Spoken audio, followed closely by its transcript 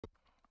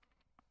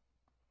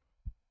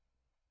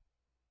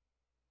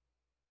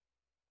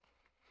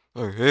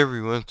Alright, hey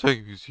everyone,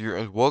 trickier here,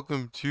 and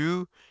welcome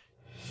to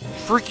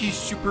Tricky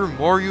Super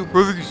Mario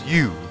Brothers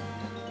U,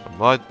 a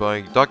mod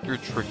by Dr.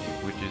 Tricky,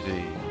 which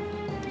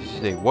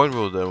is a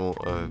one-world demo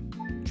of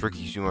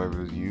Tricky Super Mario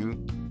Bros.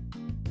 U,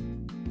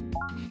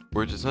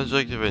 where it's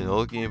essentially like a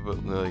vanilla game,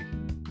 but like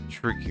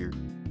trickier.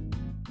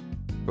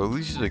 But at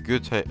least it's a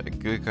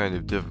good kind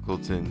of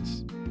difficult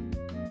since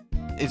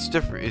it's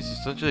different. It's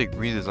essentially like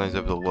redesigns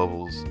of the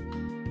levels.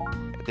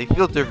 They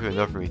feel different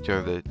enough from each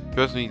other that,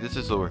 trust me, this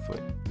is so worth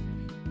it.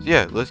 So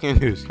yeah, let's get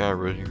into this kind of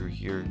rushing through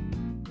here.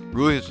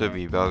 Really just have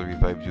a Valkyrie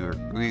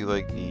 5-2. Really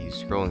like the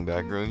scrolling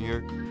background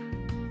here.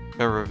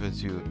 Kind of reference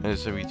to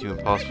NSMBU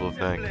Impossible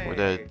Effect, where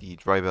that the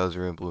Dry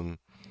Bowser emblem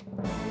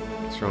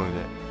scrolling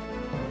that.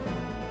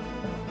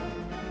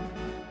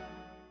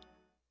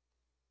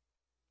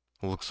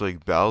 Looks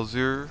like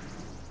Bowser's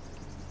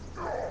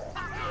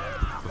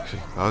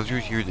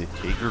here to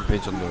take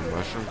revenge on the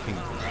Mushroom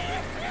Kingdom.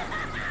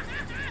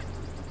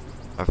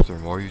 After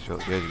Mario's out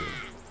dead again.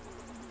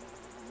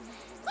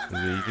 And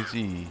there you can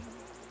see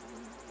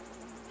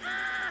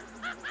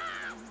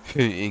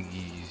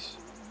Iggy's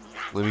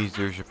Lemmy's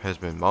leadership has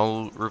been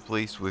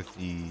replaced with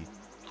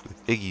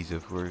Iggy's,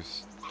 of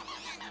course.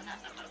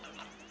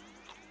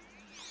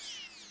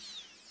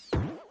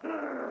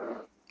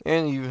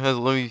 And he even has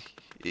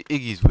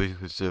Iggy's voice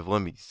instead of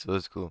Lemmy's, so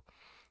that's cool.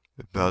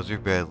 With Bowser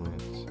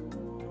Badlands.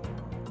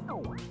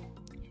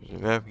 Here's a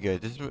map, yeah,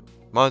 this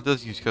mod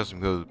does use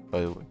custom code,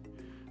 by the way.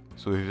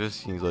 So it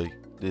just seems like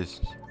these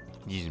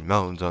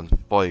mountains on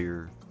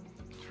fire.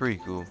 It's pretty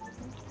cool.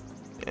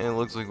 And it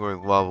looks like we're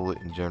lava lit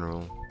in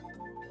general.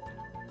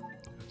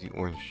 The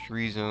orange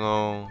trees and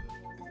all.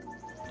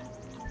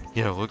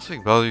 Yeah, it looks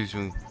like Bowser's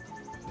doing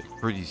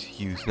pretty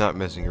huge, not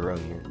messing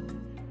around here.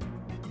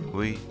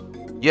 Wait,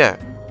 yeah.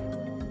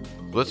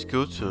 Let's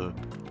go to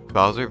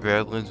Bowser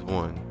Badlands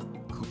 1,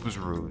 Koopa's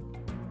Road.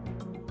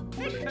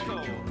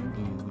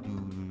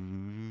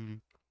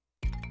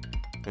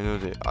 I know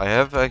that I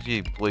have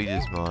actually played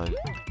this mod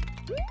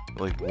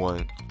like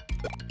one.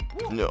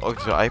 No,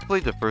 okay, so I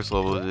played the first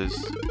level of this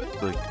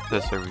to like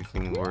test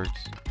everything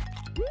works.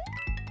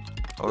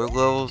 Other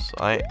levels,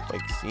 I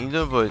like seen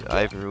them, but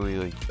I haven't really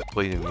like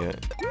played them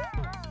yet.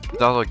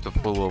 Not like the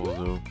full levels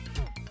though.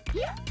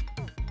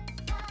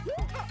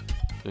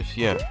 Just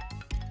yeah,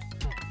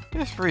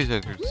 it's pretty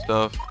centered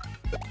stuff.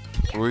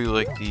 Really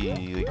like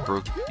the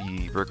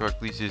brick rock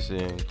pieces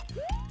and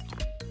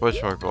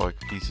question mark rock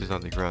pieces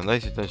on the ground.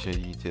 Nice attention to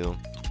detail.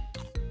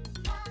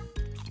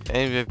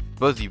 And we have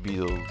Buzzy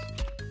Beetles.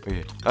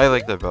 Okay, I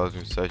like that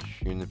Bowser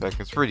statue in the back.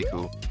 It's pretty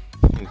cool.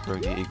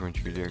 From the acorn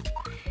tree there.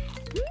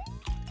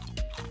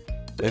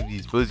 I have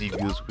these Buzzy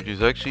Beetles, which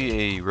is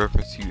actually a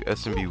reference to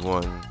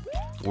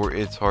NSMBU where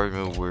it's hard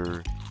mode,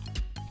 where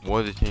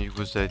one of the changes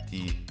was that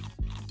the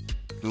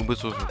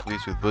Goombas was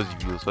replaced with Buzzy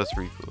Beetles. That's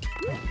pretty cool.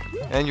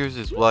 And yours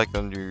is black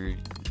under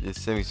this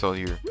semi-solid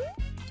here.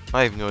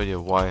 I have no idea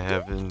why it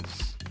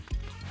happens,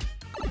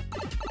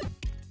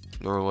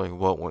 nor like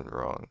what went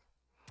wrong.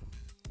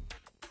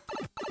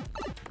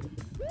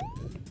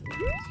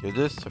 Let's get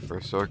this, the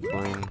first star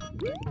coin.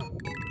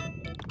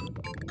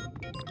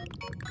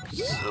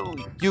 So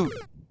cute!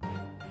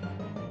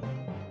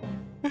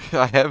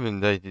 I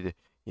haven't died today.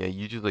 Yeah,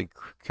 you just like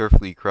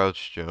carefully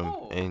crouch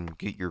jump and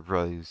get your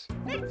prize.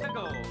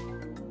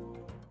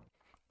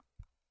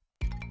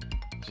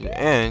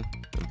 And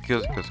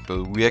because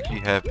we actually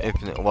have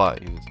infinite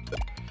lives.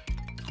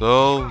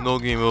 So no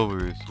game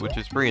overs, which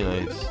is pretty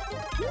nice.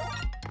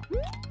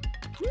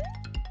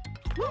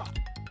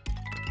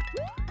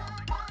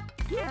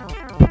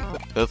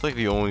 That's like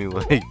the only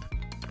like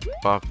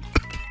pop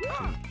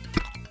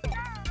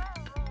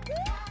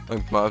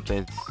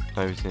dance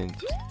times in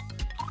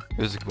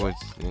physical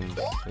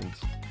instance.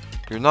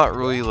 They're not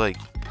really like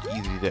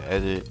easy to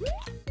edit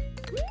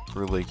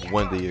for like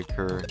when they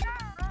occur.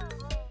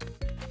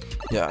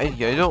 Yeah, I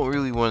don't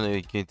really want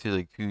to get into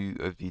like too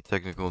of the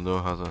technical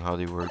know-hows on how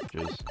they work.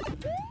 Just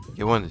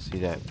you want to see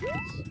that.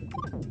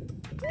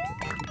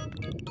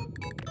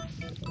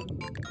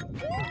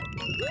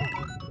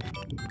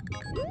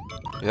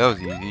 Yeah, that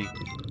was easy.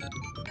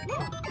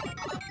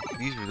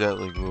 These were that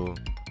like little.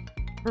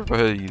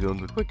 Provided you don't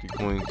look like the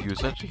coins, you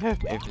essentially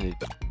have infinite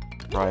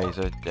prize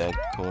at that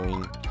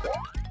coin.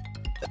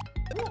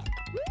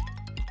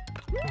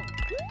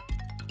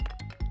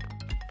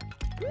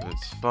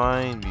 That's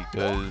fine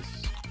because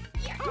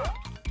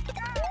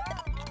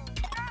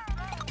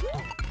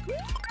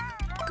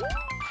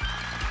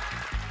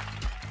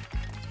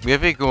we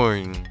have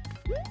acorn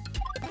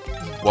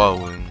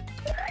wallowing.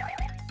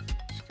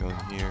 Just go in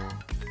here.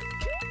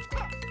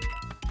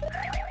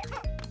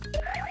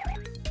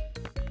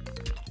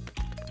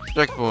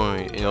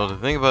 Checkpoint. You know, the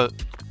thing about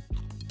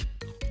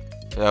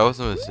that was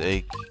a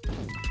mistake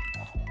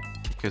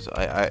because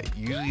I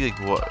usually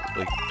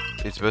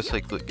it's best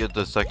like get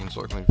the second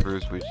star coin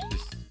first, which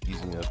is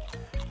easy enough.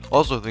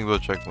 Also, think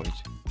about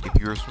checkpoints. If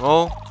you're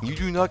small, you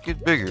do not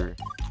get bigger.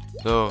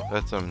 So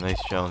that's a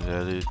nice challenge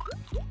added.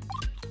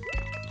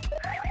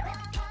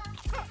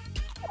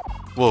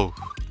 Whoa.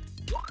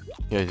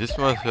 Yeah, this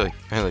one's like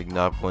kind of like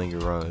not playing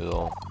around at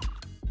all.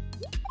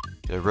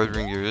 The red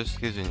ring there, this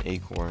gives an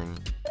acorn.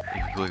 If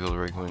you click on the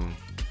right one.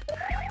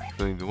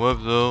 Filling the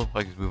web though,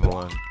 I can move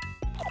on.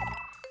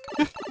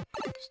 Let's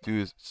do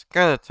this. It's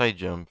kind of tight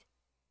jump.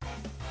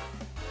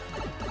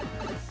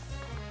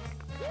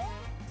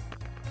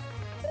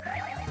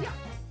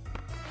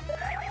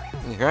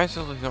 The guy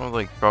sounds like something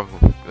like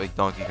probably like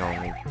Donkey Kong,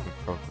 like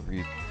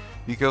probably.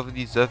 Be careful with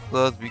these death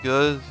clouds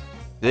because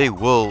they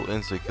will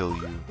insta kill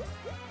you.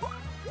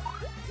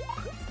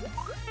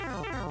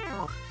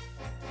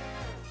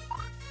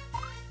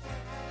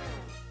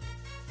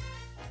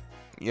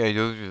 Yeah,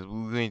 those are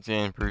Blue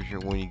and pretty sure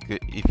when you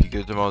get if you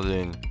get them all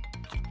in,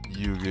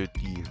 you get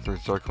the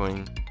first star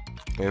coin.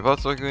 Okay, about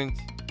star coins,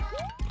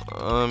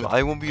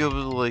 I won't be able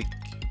to like.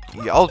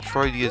 Yeah, I'll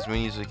try to get as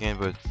many as I can,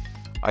 but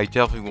I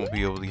definitely won't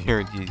be able to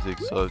guarantee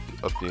 6 up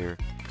there.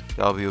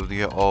 I'll be able to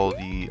get all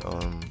the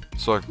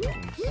star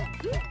coins.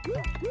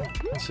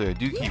 So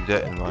do keep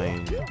that in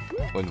mind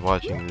when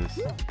watching this.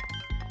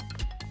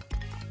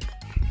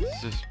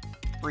 This is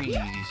pretty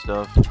easy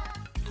stuff.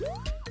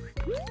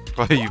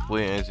 Probably you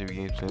play NSMBU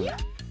games then.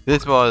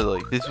 This mod,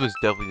 like, this was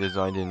definitely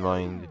designed in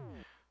mind.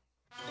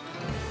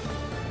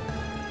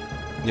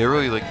 Yeah, I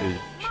really like the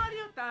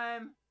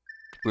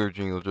clear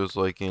jingle, just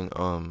like in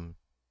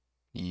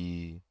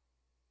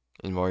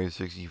Mario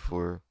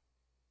 64.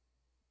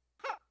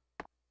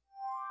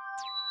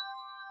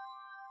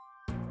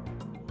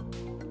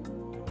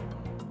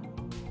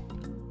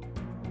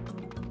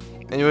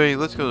 Anyway,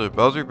 let's go to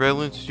Bowser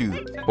Badlands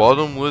 2,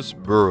 Bottomless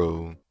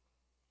Burrow.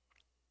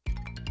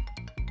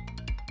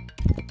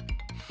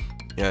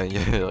 Yeah,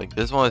 like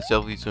this one is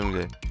definitely something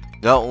that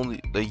not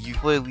only like you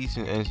play at least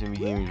in NSMBU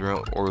games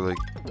around, or like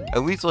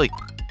at least like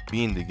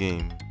be in the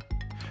game.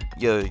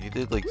 Yeah, you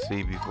did like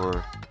say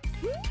before,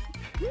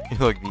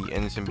 like the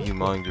NSMBU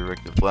modding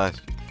directive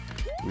last,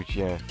 which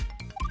yeah.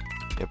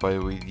 By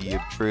the way, the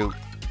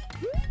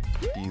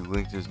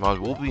link to this mod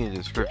will be in the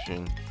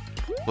description,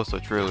 plus a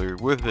trailer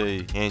with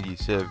a handy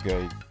setup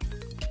guide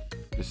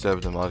to set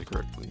up the mod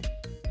correctly.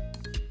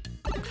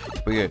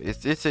 But yeah,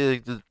 it's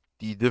like the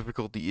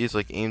difficulty is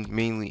like aimed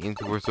mainly in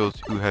towards those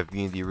who have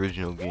been the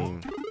original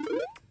game.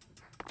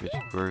 Which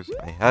of course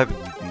I haven't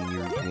been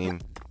the original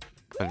game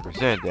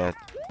 100% that.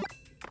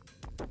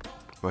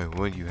 Why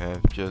would you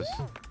have just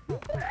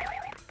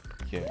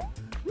yeah.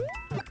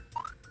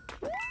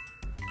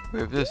 We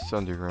have this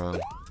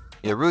underground.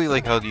 Yeah, I really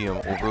like how the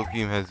overall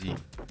game has the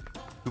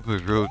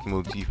Koopa's Road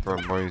motif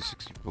from Mario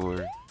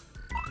 64.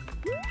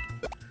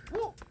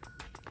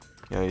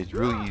 Yeah, it's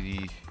really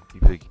easy.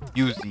 You like,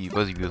 use the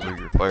Buzzy Beetles or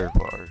your fire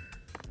bar.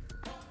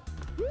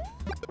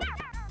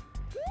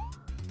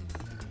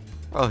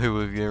 I'll hit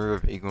with getting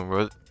rid of Acorn,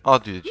 but I'll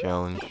do the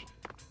challenge.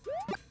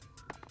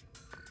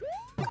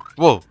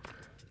 Whoa!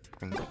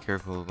 I'm be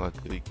careful not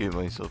to get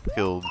myself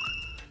killed.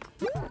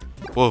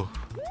 Whoa!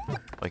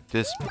 Like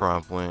this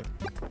problem.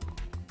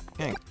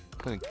 Can't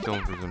kill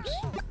him for some.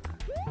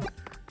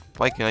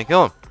 Why can't I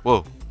kill him?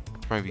 Whoa!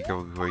 I'm trying to be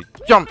careful before I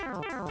jump.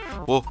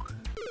 Whoa!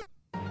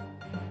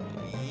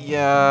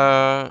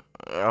 Yeah,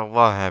 a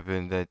lot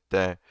happened at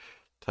that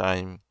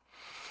time.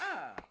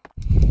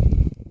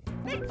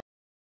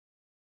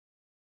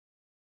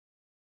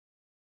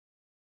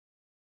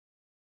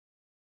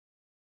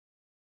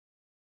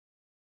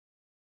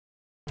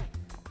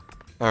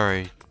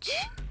 Alright.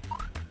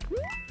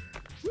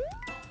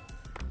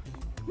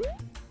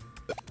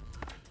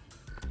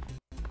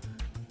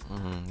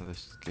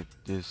 Let's get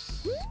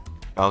this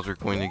Bowser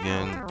coin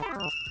again.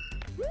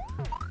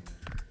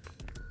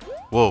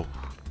 Whoa.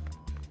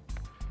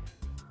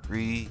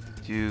 3,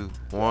 2,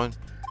 1,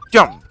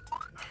 jump!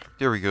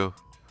 There we go.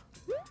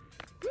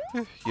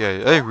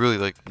 Yeah, I really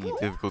like the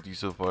difficulty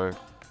so far.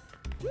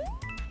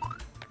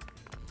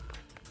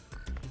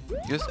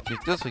 It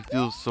does like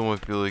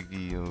somewhat feel like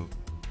the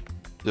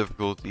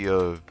difficulty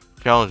of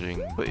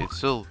challenging, but it's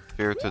still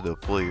fair to the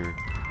player.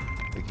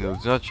 Like,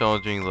 it's not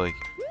challenging like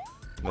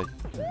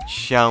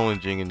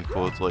challenging in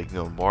quotes like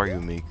Mario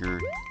Maker,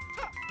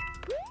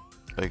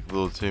 like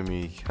little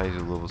Timmy kind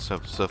of little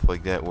stuff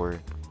like that, where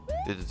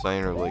the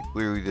designer like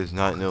clearly does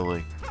not know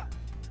like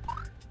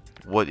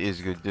what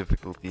is good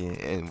difficulty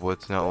and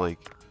what's not. Like,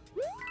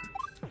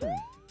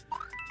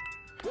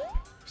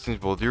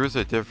 simple, there is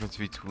a difference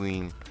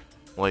between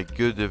like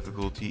good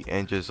difficulty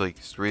and just like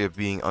straight up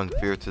being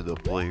unfair to the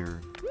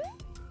player.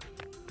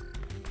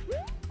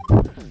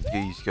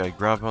 Okay, you just gotta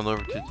grab on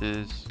over to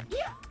this.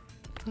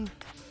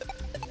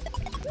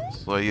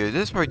 So yeah,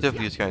 this part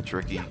definitely is kind of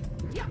tricky.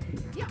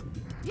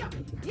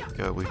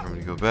 Gotta wait for him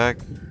to go back.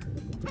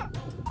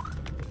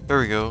 There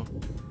we go.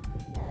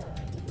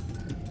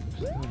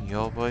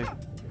 Yellow bite.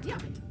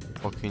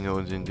 Okay, no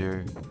one's in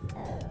there.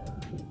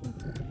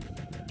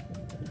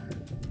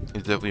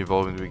 It's definitely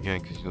evolving to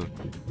again because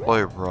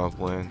fire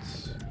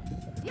plants.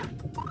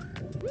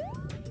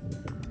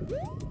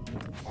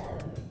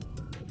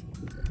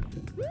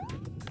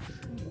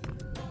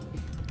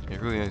 It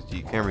really nice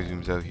the camera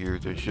zooms out here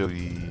to show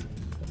the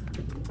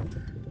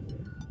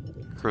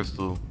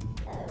crystal.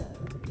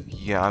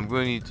 Yeah, I'm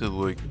gonna need to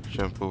like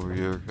jump over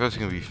here. That's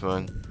gonna be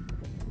fun.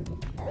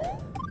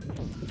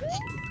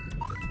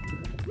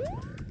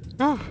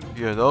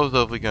 Yeah, that was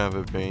definitely kind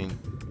of a pain.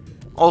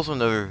 Also,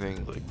 another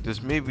thing, like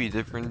this may be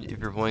different if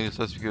you're playing this.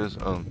 That's because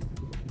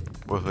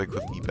with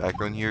the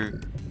background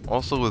here.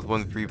 Also with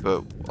 1.3,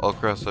 but I'll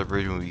cross that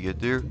bridge when we get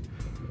there.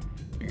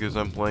 Because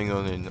I'm playing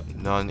on a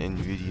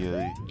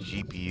non-NVIDIA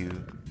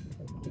GPU.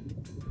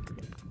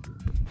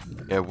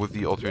 Yeah, with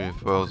the alternate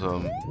files,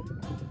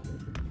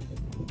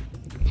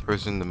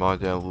 pressing the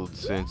mod download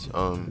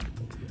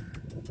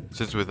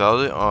since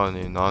without it on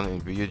a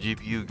non-NVIDIA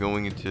GPU,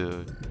 going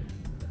into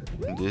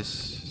this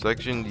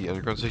section, the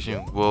underground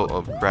section, will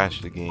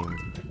crash the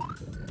game.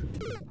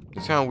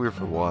 It's kind of weird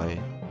for why.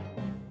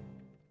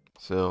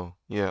 So,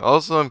 yeah,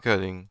 also I'm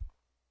cutting.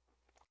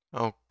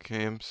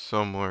 Okay, I'm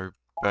somewhere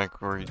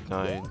back where he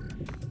died.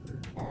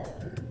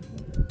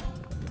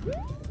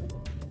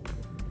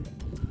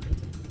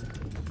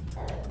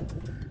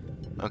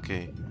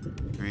 Okay,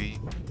 3,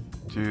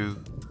 2.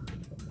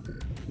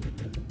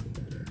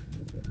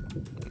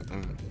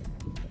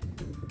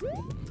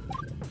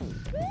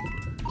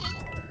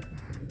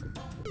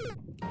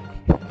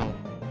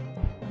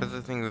 That's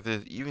the thing with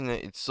this, even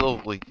that it's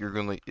still like you're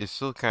gonna like, it's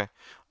still kind.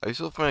 I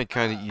still find it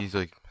kind of easy,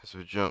 like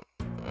massive jump.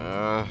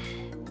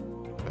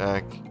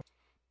 Back.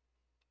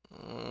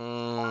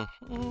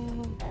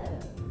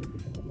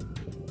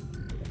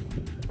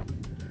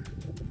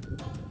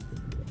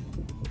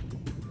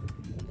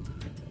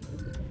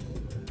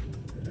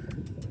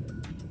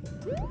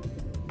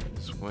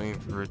 Just waiting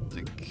for it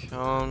to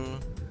come.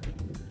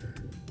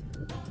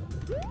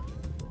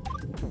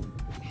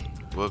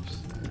 Whoops.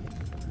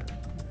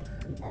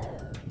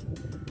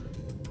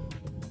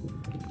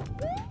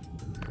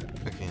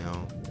 Okay,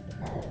 no.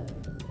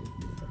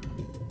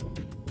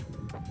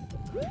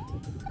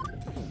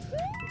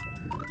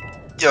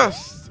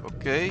 Yes!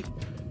 Okay.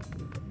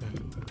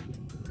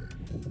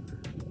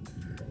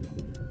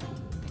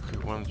 Okay, I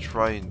want to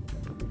try and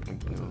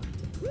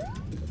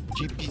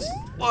GP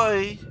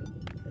slide.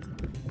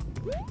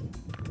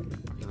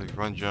 Like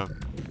run jump.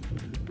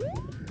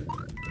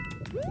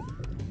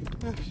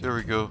 There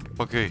we go.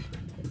 Okay.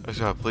 I just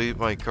gotta play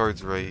my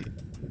cards right.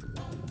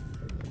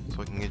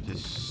 So I can get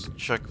this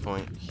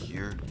checkpoint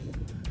here.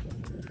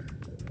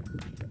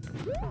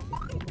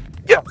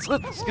 Yes!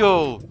 Let's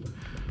go!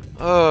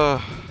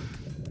 Oh,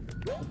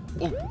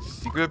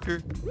 secret up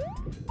here?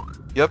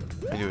 Yep,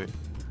 I knew it.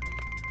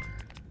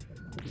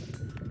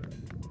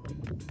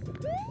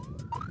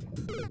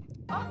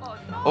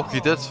 Okay,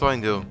 that's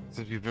fine though,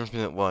 since we've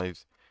infinite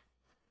lives.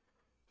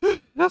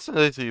 That's the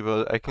nice thing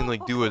about it. I can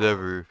like do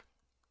whatever.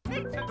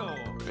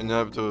 And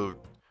not have to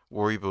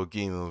worry about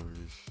game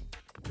overs.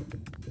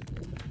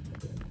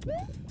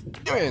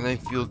 And I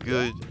feel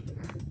good.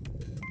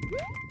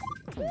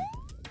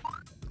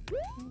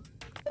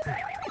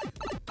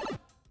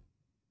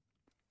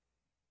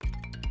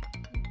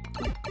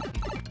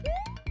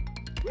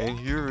 And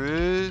here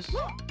is...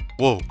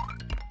 Whoa!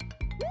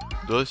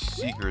 The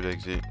secret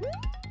exit.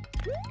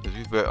 Because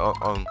we've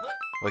got on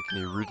like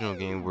in the original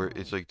game where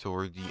it's like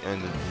toward the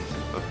end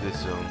of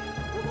this zone.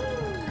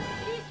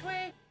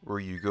 Where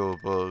you go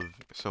above,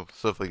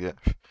 stuff like that.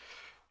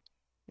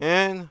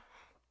 And...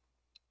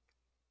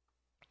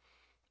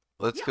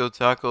 let's go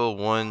tackle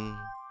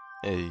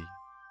 1A.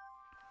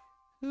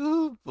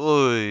 Oh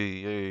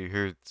boy! I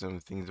heard some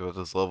things about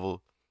this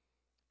level.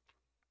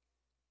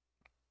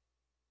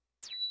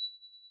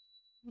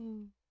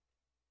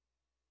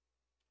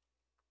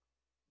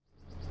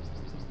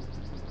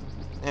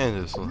 And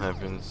this one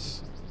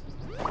happens.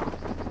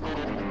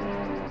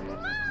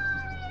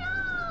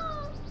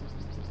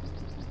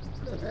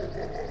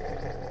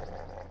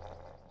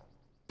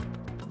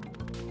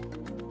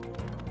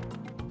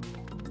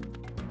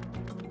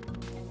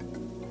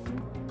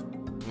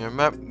 Yeah,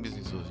 map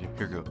music solution.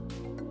 Here we go.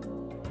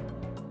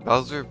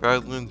 Bowser,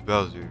 Badlands,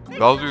 Bowser.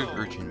 Bowser's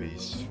Urchin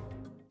Base.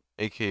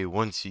 AKA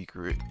One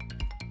Secret.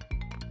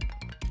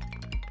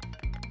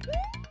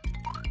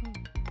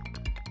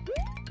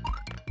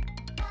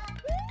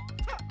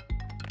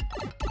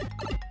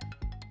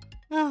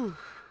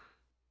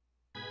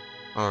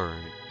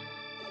 Alright.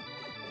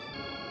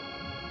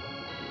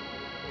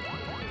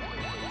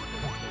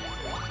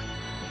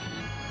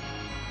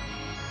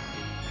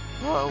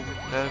 Well, we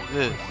have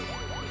this.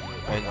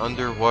 An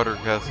underwater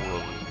castle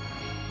level.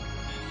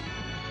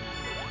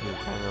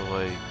 Kind of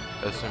like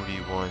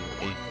SMB1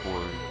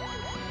 8.4.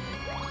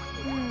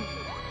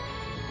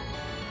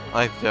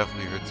 I've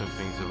definitely heard some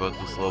things about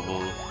this level.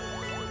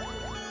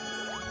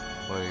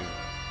 Like,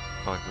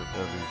 talked with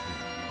others who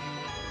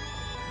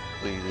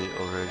played it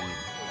already.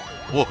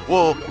 Whoa,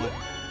 whoa!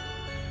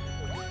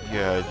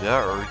 Yeah,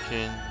 that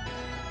urchin.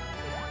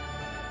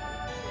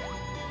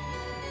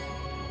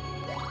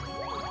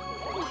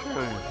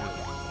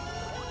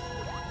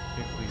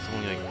 He's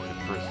only like the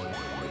first.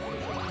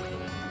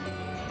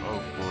 Oh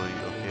boy,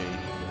 okay.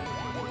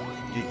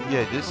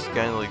 Yeah, this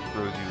kind of like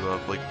throws you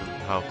off, like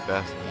how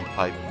fast the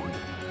pipe moves.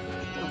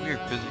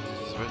 Weird physics,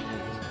 especially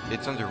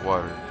it's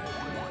underwater.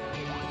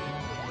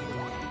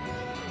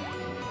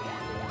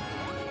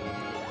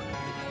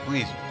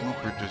 Please,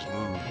 Blooper, just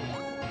move.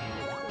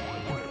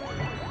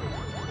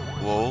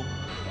 Whoa.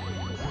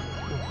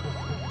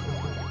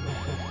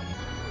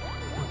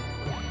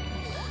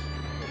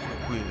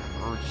 Stupid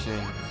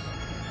urchins.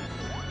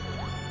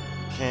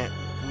 Can't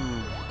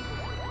move.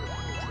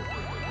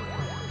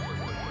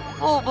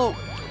 Oh, no.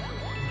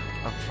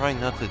 I'm trying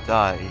not to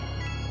die.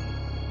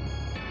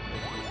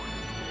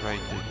 Trying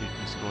to get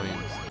these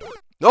coins.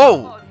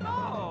 No!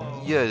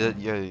 Yeah,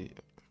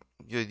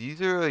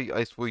 these are like,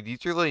 I swear,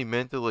 these are like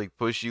meant to like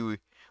push you,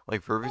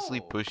 like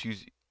purposely push you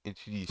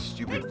into these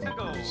stupid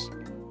loopers.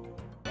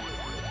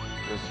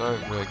 Yeah, sorry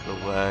for like the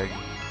lag.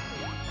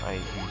 I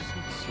do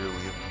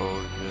sincerely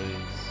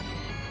apologize.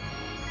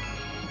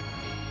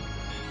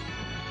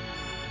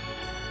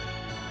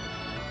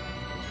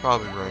 It's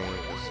probably running like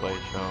a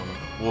slideshow.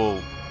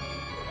 Whoa.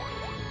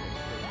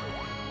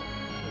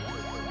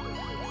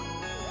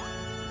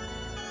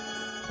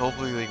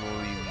 Hopefully, like when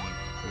we leave,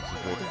 it's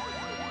better.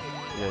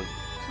 Yeah,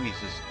 please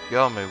just get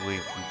out of my way,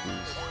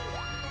 please.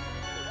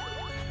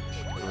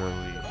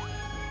 Really.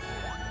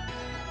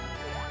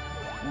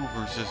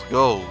 Ubers, just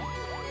go.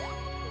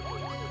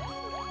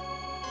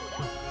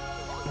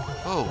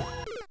 Oh.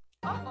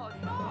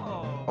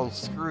 Oh,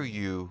 screw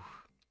you.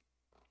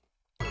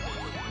 I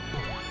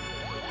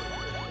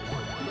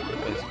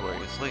swear,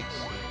 it's like,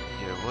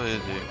 yeah, what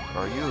is it?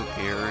 Are you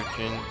okay,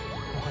 urchin?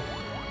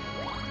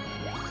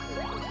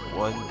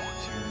 1, 2, 3.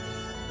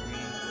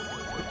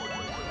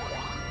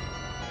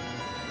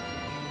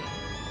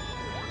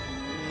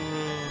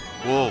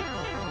 Whoa.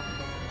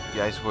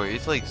 Yeah, I swear,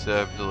 it's like set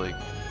up to like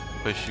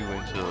push you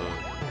into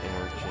an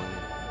urchin.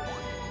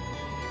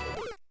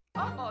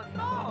 Oh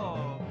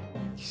no!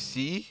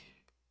 See?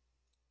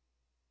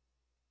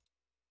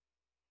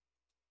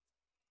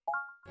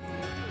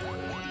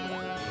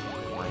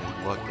 My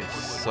luck is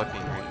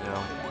sucking right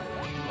now.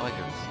 I like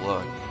it's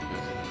luck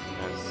because it's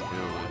not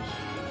skillish.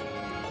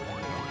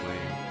 No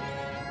way.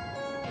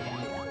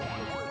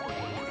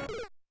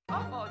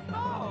 Oh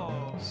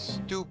no!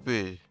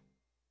 Stupid.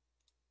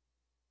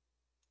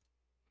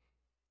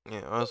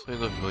 Yeah, honestly, I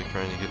look like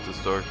trying to get the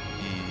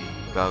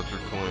Bowser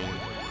coin.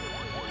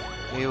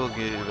 Maybe we'll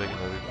get it like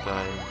another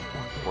time,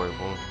 or I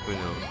won't. Who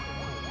knows?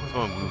 Just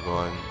want to move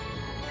on.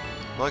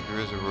 Like there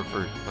is a roof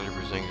for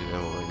 100% to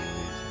demo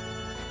anyways.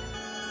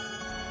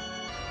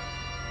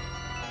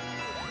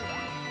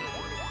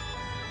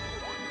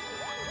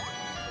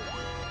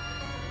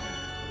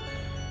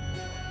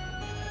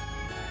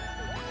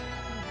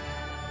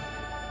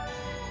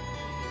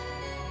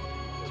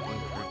 It's going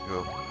to go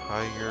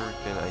higher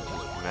than I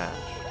just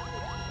matched.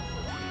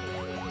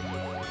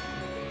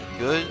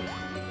 Good?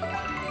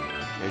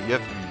 Yeah, you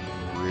have to be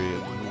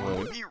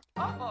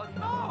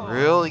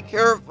really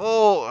careful.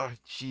 Oh,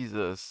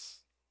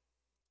 Jesus.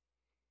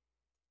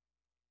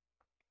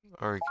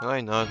 Alright, can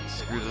I not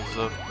screw this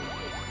up?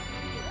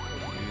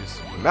 Use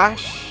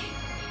smash.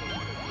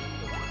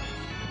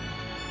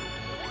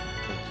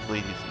 And play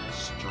this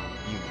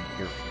extremely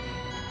carefully.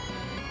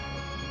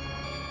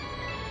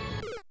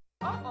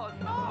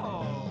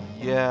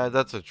 Yeah,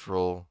 that's a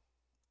troll.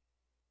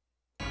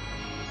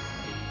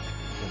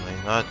 Can I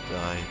not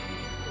die?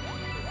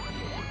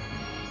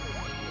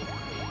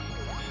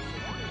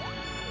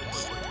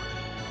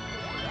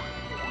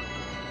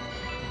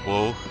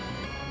 Whoa.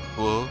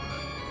 Whoa.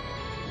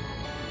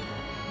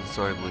 I'm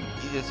sorry, but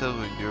you just have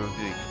to do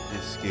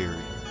this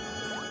scary.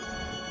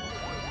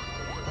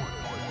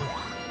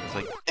 It's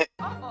like, eh.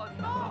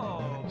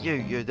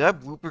 Yeah, that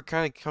blooper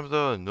kind of comes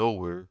out of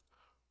nowhere.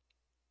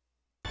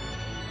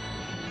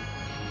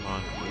 Come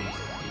on, please.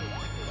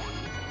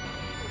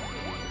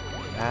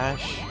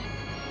 Ash.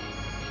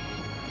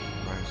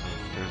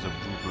 There's a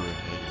blooper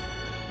ahead.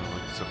 I'll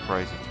like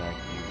surprise attack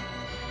you.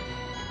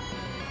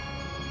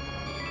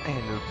 I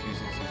had no excuse,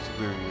 it's so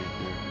scary right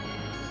there.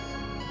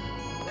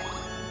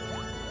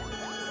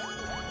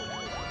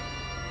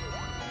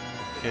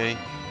 Okay.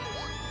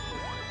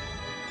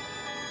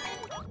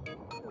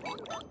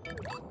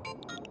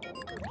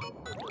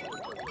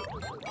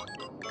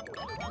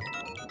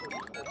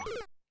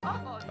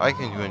 I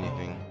can do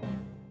anything.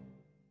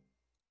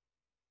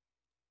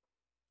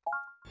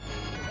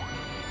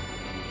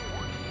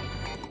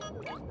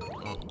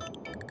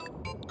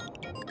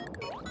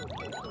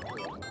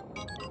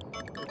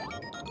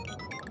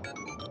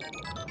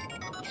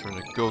 Trying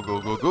to go.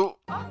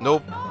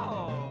 Nope.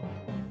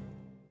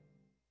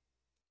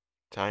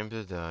 Time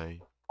to die.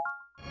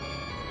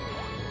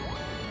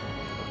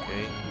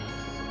 Okay.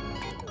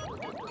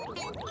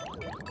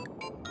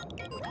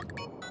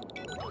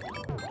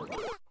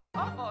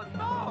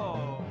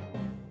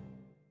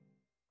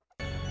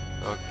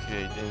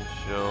 Okay, didn't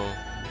show,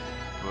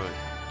 but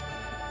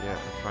yeah,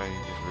 I'm trying to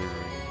just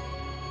rearrange.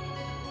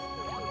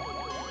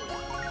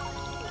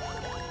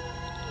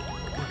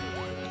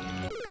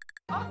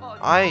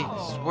 I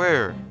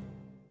swear!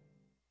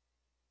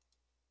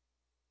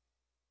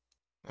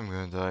 I'm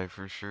gonna die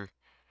for sure.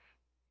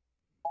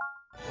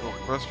 A little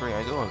frustrating,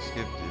 I don't want to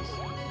skip this.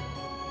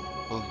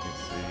 We'll get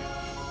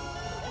saved.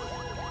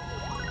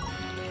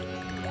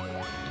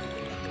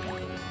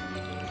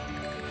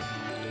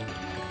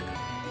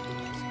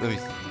 Let me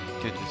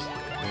get this.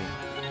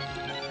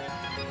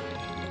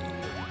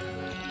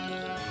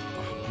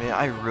 Man,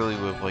 I really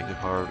would have liked the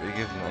power up. It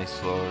gives a nice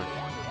slower.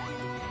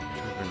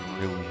 Which would have been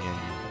really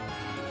handy.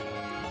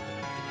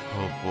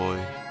 Oh boy.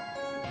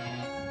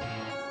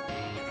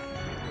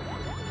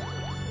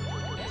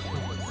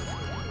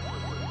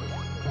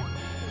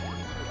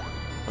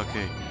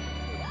 Okay.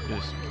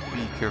 Just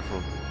be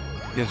careful.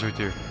 Again's right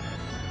there.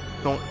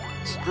 Don't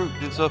screw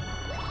this up.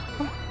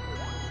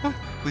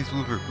 Please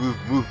move her.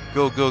 Move.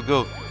 Go.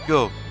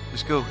 Go.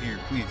 Just go here.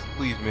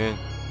 Please, man.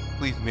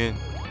 Please,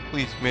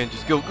 man.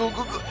 Just go.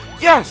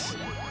 Yes!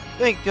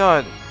 Thank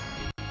God.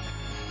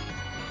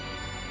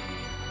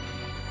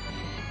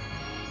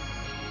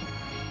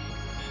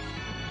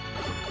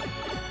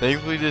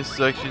 Thankfully, this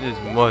section is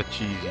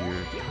much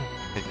easier.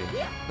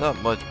 Okay.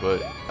 Not much,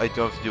 but I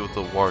don't have to deal with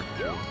the water.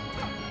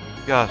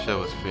 Gosh, that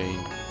was pain.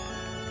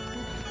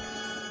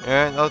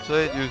 And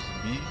outside, there's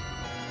B.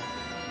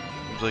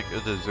 There's like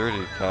a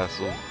deserted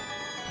castle.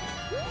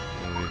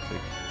 And it's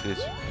like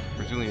this.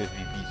 Presumably, it has to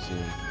be beach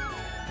sand.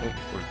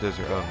 Or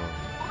desert, I don't know.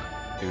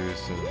 There's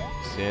some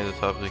sand at the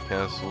top of the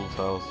castle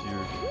tiles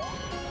here.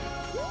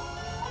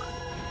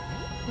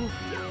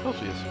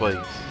 Hopefully, it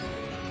spikes.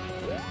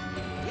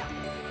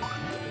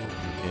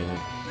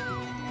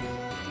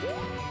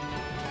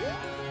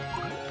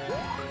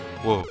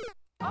 Whoa.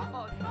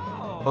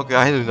 Okay,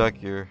 I do not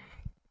care.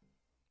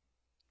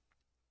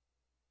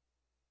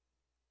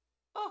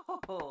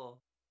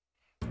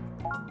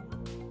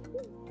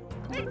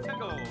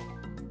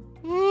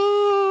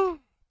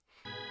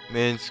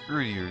 Man,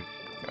 screw you.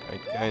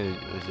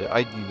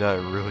 I do not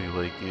really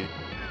like it.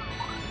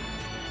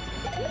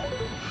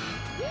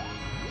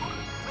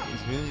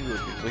 It's really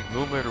like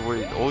no matter what,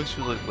 it always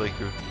feels like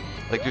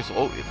there's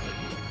always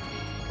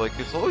like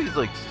it's always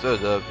like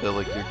set up that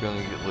like you're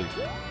gonna get like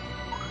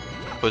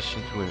pushed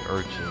into an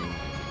urchin.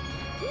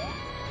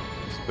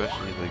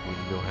 Especially like when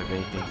you don't have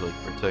anything to like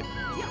protect.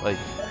 Like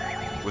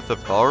with a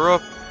power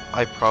up,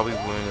 I probably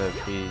wouldn't have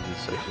hated this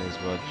section as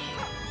much.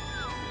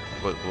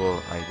 But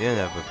well, I didn't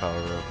have a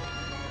power up.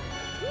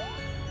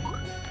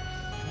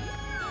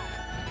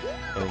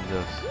 And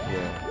just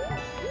yeah.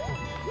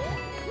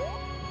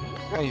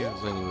 I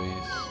use it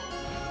anyways.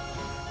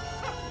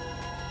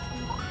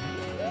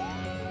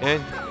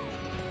 And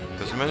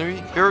doesn't matter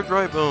me, they're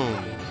dry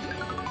bones.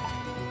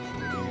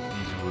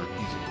 These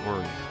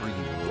were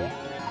pretty low.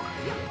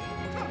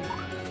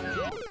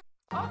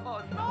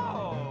 Oh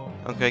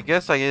no! Okay, I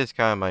guess it's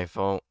kind of my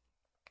fault.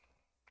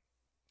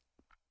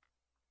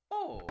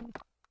 Oh,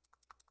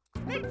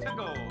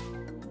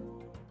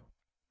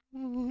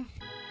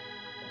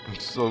 I'm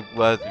so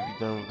glad to be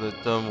done with the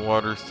dumb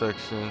water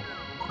section.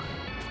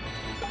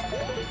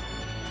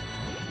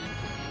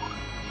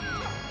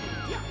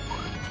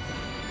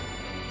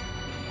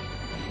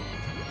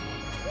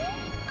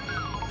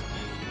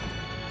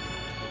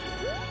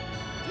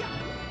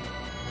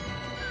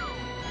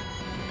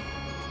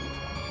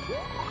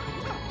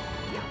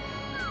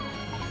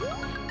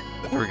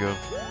 There we go.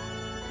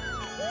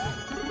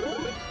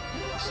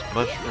 This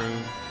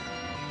mushroom.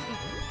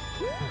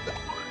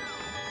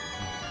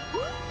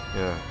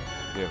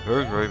 Yeah,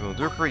 birds right,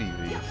 they're pretty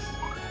beasts.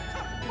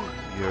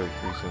 Yeah,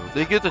 pretty simple.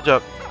 They get the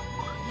job.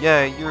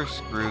 Yeah, you're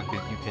screwed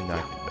because you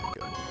cannot get back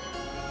up.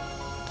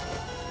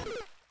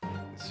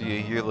 So yeah,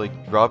 you're like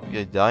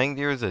dying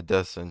there is a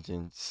death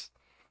sentence.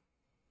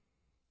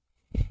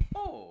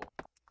 Oh,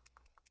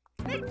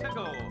 man,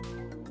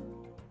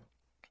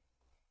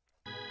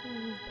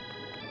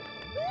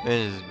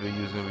 this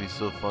video is gonna be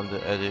so fun to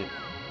edit.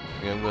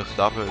 Okay, I'm gonna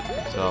stop at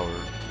the tower.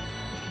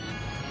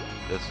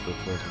 That's the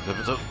first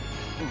episode.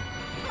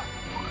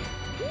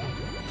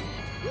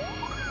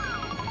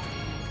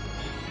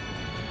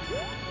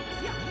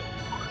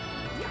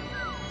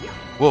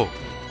 Whoa!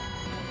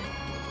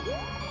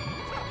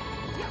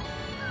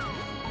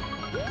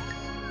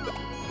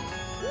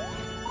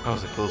 That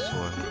was a close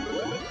one.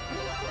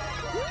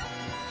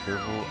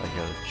 Careful, I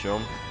gotta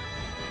jump.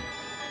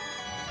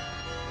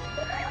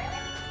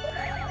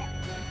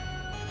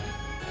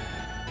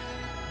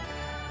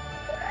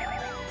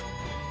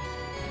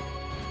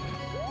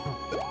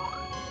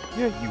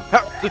 Yeah, you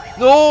have to.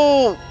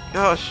 No!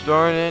 Gosh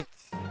darn it!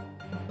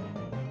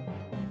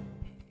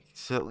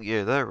 So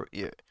yeah,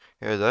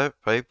 that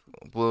pipe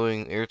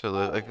blowing air to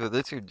the. I feel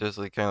this here just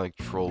like kind of like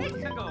troll you.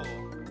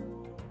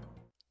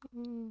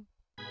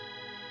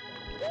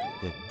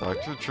 Yeah,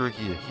 Dr.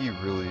 Tricky, he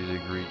really did a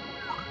great.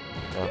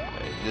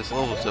 This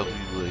level is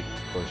definitely like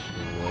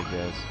questionable, I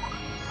guess.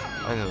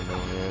 I don't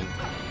know, man.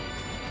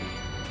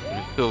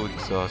 I'm so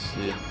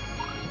exhausted.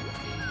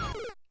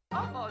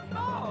 Oh,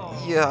 no.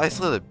 Yeah, I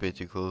slid a bit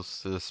too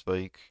close to the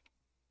spike.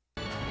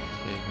 Okay,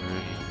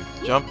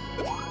 ready? Jump.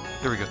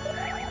 There we go.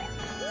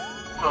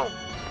 Oh.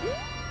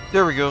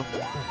 There we go.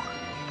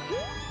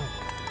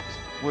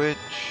 Switch.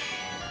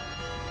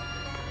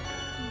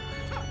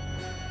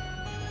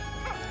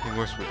 Need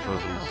more switch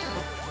puzzles.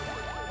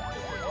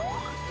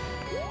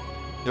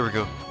 There we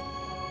go.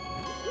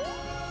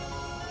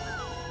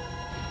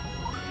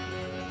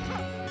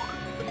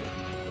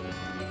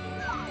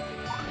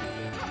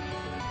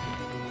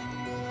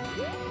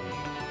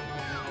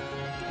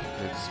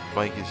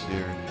 spike is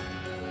there.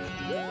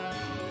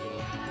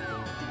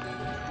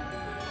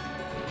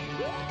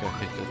 Gotta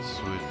hit that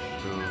switch,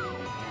 so...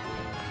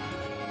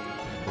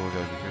 Oh,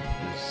 gotta be careful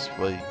for this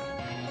spike.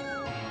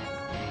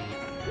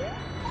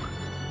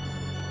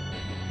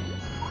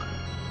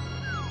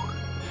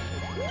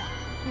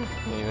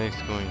 Hey, nice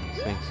going.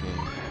 Thanks, man.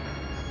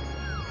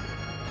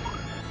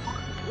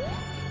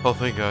 Oh,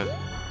 thank God.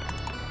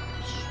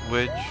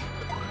 Switch.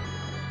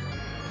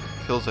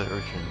 Kills that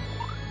urchin.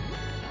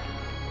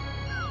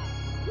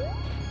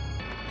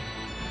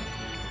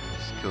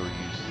 Skill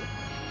use.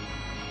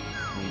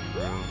 Need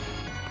room.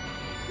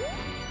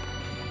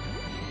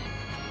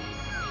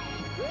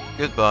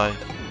 Goodbye.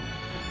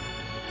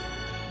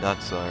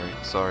 Not sorry.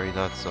 Sorry,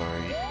 not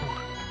sorry.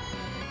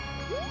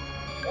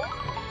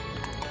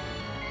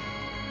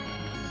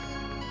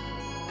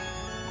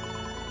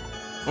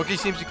 Okay,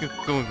 seems to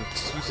go with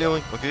smooth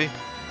sailing. Okay.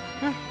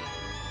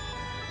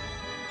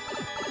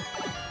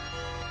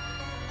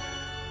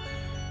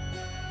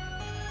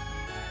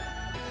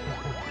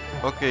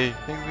 Okay,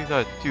 maybe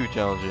not too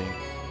challenging.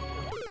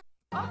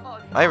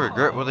 I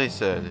regret what I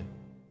said.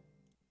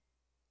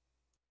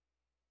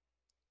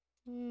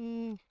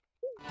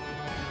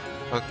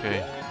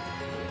 Okay.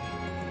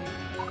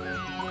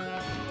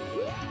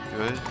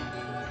 Good.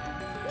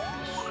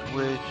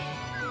 Switch.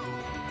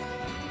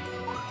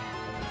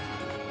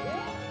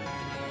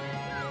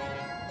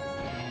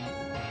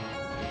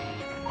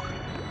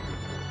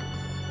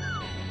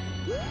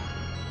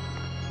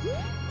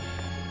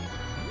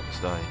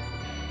 Just die.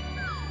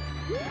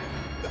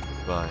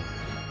 Bye.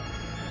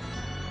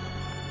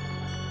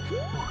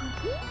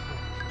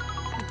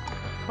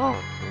 Oh,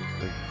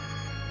 like,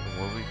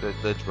 one week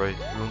that's right.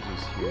 Runes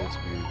was here. That's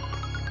weird.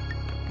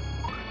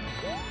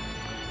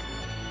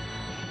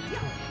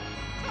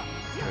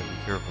 Gotta be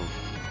careful.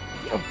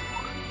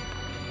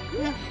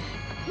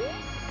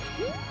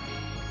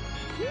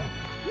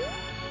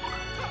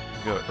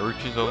 We got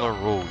urchins on our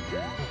roll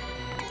here.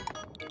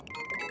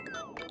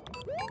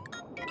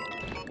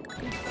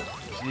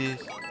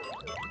 This.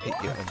 Hey,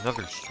 yeah,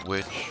 another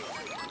switch.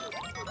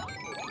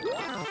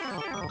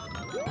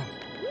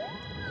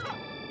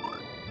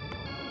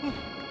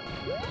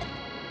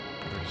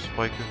 There's a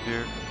spike up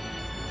here.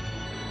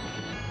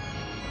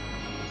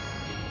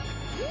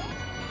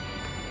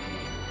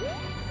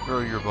 Throw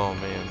your ball,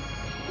 man.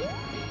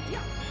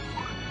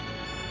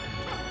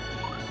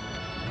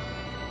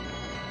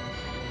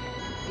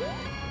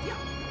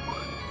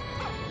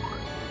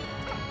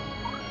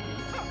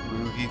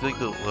 Ooh, he's like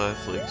the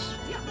last, like,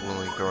 one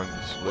like throwing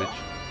the switch.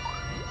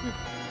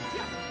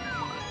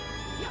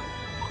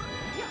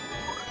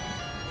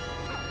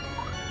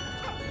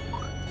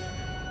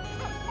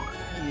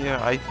 Yeah,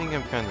 I think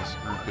I'm kind of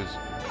screwed because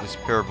this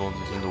Parabones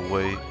is in the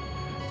way.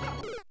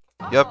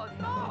 Yep.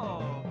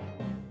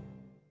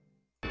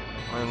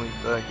 Finally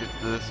back at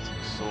this. It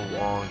took so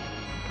long.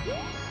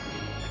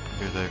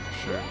 Hear that for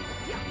sure.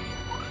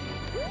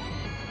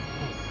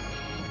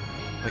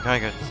 I kinda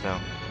got this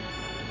down.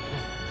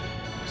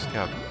 Just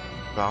gotta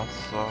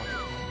bounce off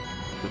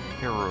the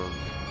Parabone.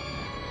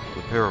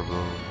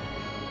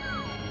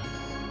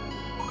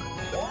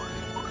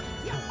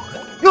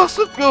 Yes,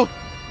 let's go!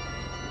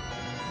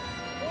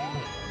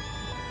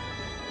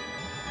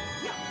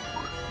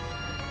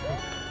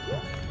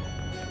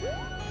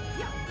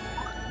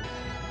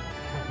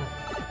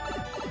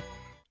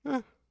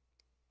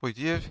 Wait,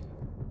 do you have...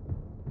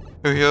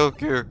 Oh yeah, I don't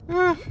care.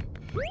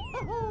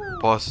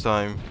 Boss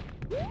time.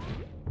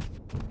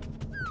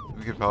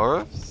 We get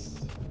power-ups?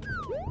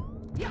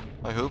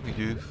 I hope we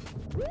do.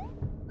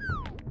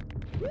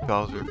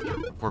 Bowser.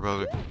 Before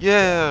Bowser.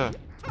 Yeah!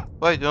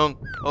 I don't.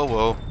 Oh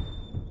well.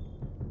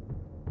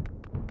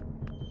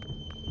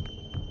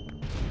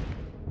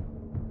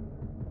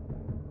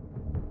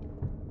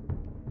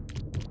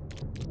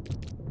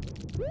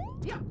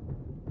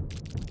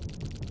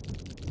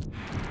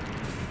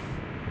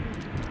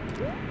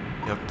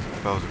 Yep,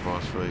 Bowser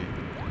boss fight.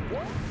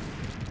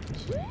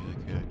 So,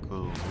 yeah,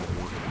 close.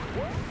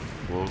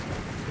 Whoa.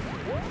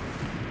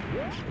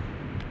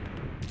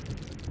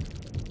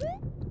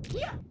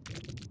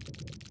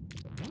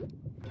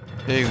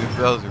 Hey, we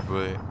Bowser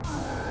boy.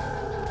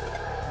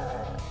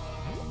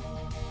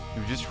 He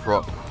was just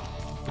rock,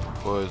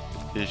 but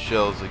his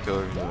shells like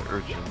covered in the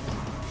urchin.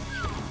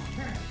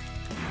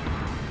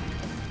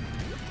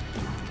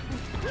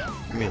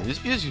 Man,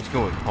 this music's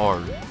going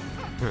hard.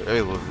 I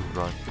love this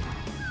rock.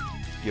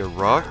 Yeah,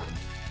 rock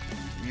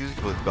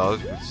music with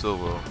Bowser did so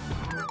well.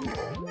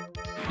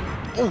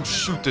 Oh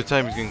shoot, the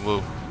time is getting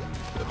low.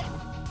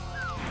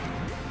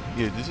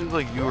 Yeah, this is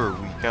like you or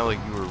we, kind of like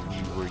you or we,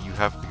 where you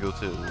have to go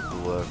to the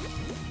left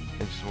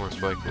and just more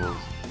spike balls.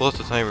 Plus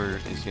the timer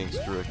is getting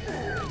strict.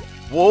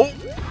 Whoa!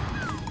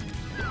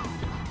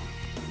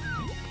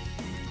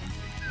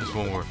 Just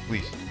one more,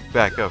 please.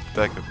 Back up,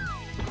 back up.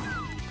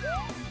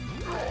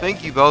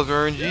 Thank you, Bowser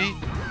RNG.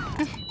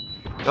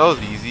 That was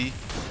easy.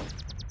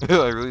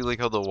 I really like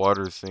how the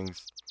water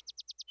sings.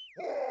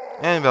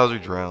 And Bowser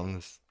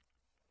drowns.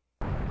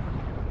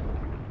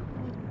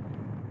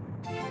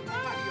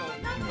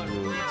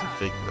 Really need to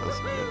fake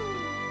Bowser.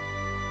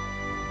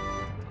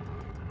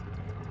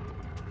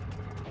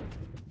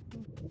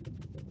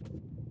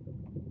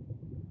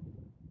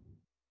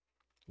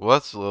 Well,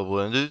 that's the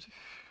level ended.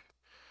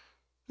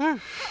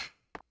 Oh,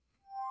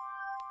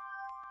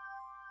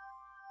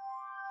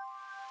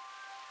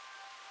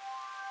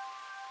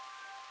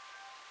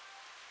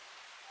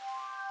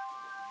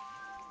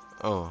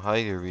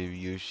 hi there, baby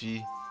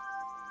Yoshi.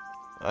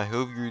 I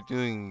hope you're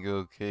doing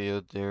okay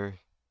out there.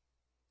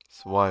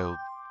 It's wild.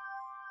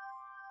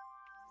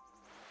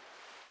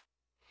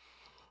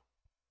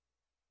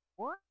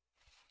 Oh,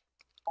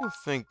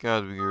 thank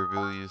God your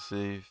ability is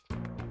safe.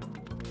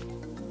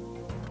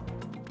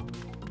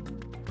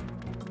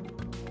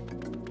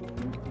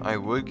 I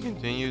would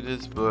continue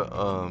this, but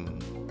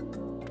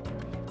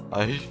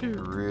I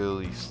should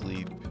really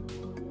sleep.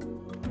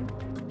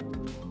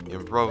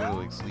 I'm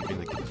probably like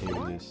sleeping to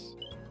continue this.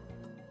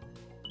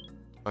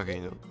 Okay,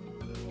 no.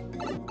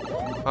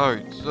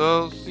 Alright,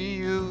 so see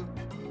you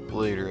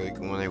later, like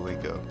when I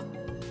wake up.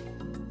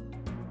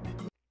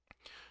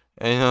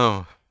 I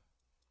know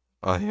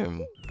I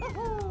am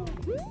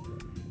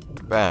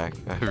back.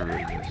 I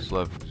really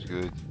slept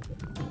good.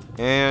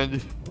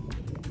 And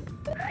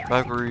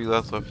back where we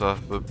last left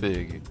off, but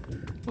big.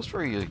 Let's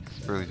probably like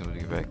barely something to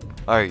get back.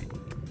 Alright.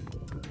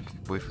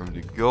 Wait for him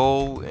to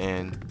go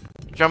and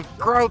jump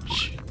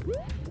crouch!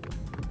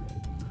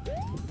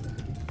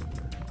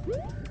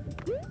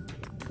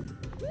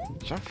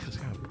 Jump feels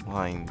kind of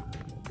blind.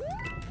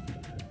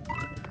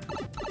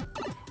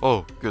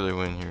 Oh, good, I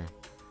went here.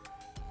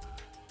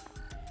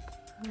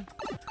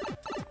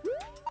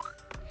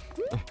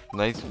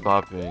 Nice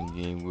bopping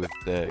game with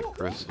that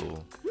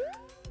crystal.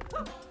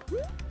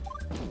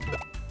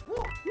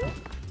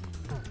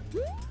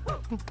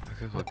 I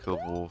guess I'll kill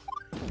Wolf.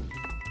 I'm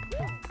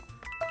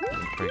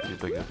trying to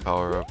get like a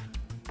power up.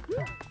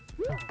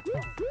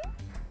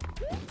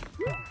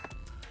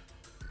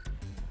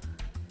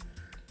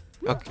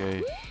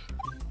 Okay.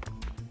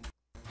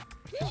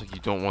 Feels like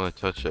you don't want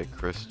to touch that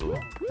crystal.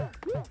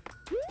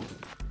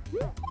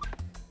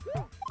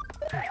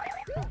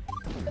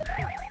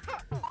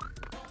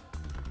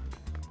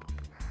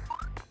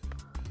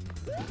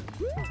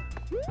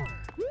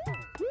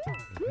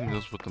 Who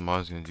knows what the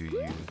mod's gonna do to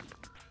you?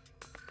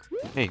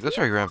 Hey, let's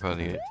try ground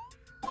pounding it.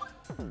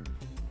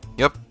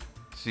 Yep,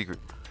 secret.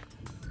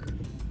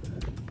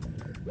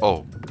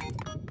 Oh.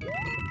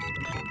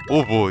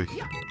 Oh boy.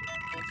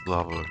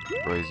 Lava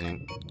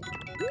rising.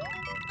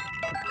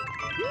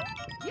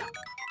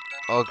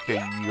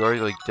 Okay, you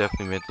already like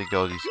definitely meant to get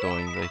all these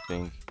going, I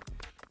think.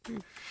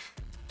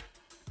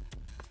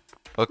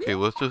 Okay,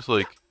 let's just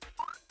like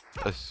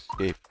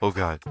escape. Oh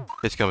god,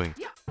 it's coming.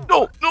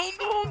 No, no,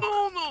 no,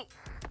 no, no.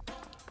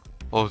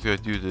 Oh, I was gonna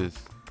do this.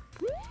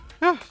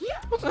 Yeah,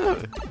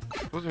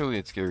 wasn't really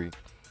that scary.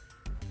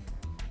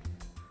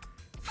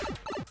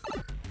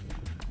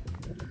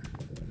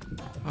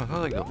 Oh, I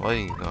like the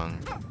lighting on.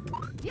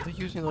 They're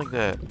using like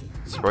that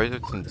sprite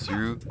that's in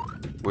Zero,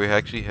 where it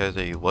actually has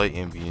a light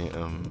ambient,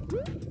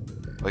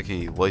 like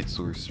a light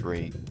source,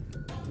 right?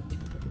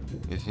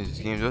 This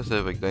game does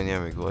have like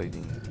dynamic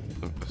lighting,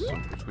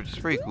 which is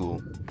pretty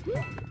cool.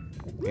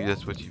 Maybe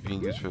that's what's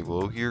being used for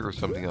glow here or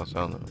something else,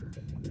 I don't know.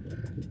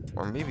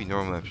 Or maybe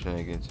normal map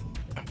shenanigans.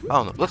 I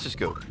don't know, let's just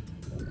go.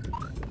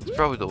 It's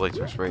probably the light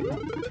source, right?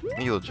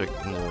 Maybe you'll check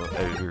in the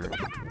editor.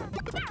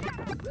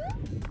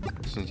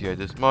 Since yeah,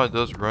 this mod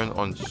does run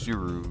on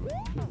Zero,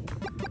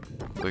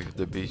 like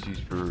the base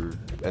used for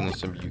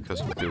NSMBU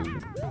custom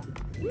code.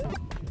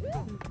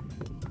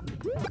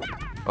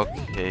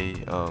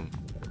 Okay, I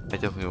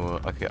definitely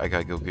want. Okay, I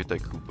gotta go get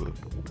that Koopa.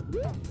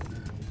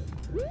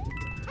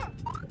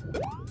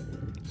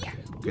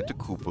 Get the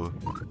Koopa.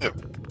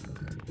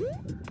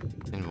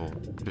 And we'll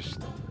just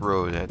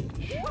throw that.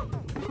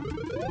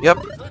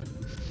 Yep.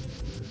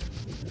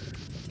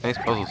 Nice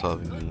puzzle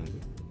solving game.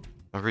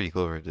 I'm pretty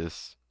clever at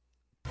this.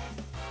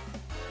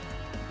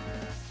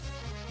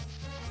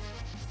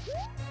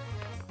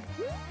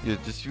 Yeah,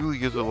 this really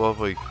gives a lot of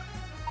like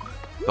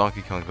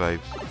Donkey Kong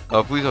vibes.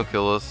 Please don't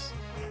kill us.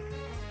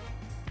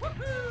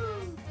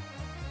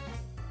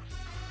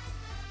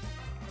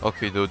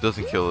 Okay, no, it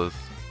doesn't kill us.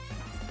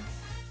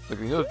 Like,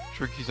 you know,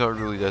 Tricky's not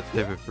really that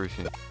type of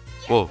person.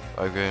 Whoa,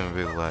 I got him a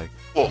bit of lag.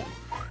 Whoa!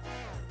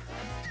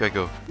 This guy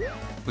go.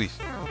 Please.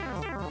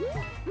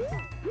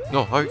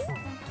 No, hi.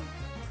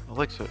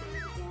 Alexa.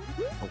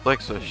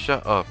 Alexa,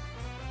 shut up.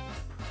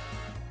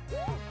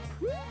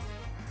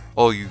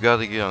 Oh, you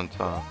gotta get on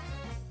top.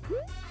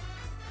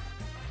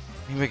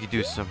 You make it do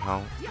it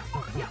somehow.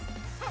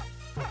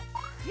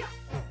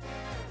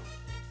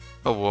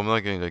 Oh well, I'm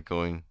not getting that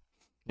going.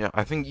 Yeah,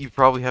 I think you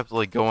probably have to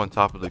like go on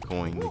top of the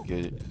coin to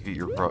get it, to get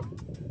your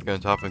get on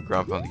top of the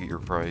ground pound to get your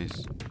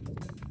prize.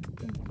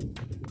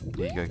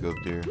 Yeah, you gotta go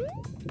up there.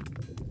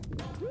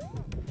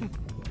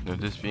 Now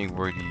this being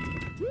where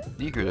the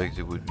secret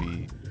exit would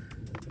be,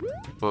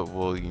 but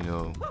well, you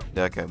know,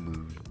 that got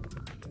moved.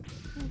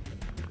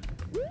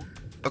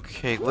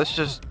 Okay, let's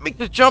just make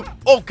the jump.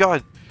 Oh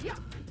god.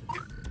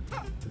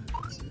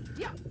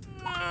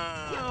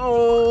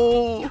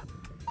 Oh.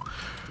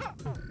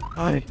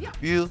 I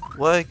feel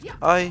like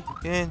I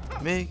can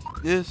make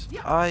this.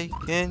 I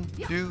can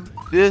do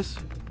this.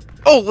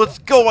 Oh, let's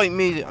go! I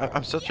made it!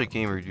 I'm such a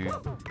gamer, dude.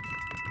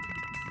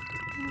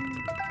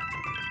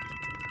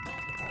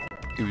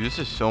 Dude, this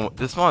is so...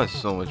 This mod is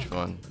so much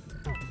fun.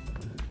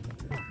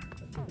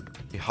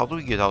 Okay, how do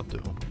we get out, though?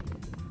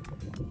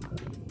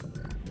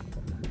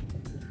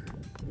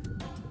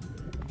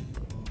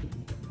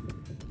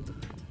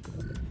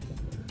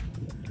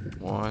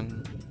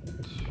 One...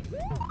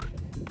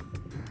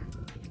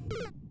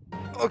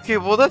 Okay,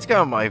 well, that's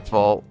kind of my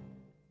fault.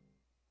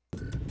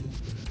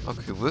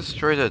 Okay, let's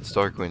try that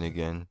Star Coin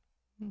again.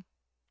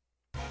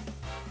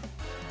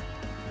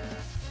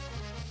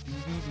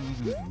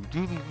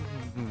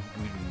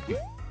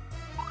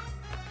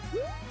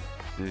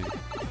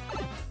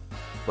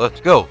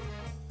 Let's go!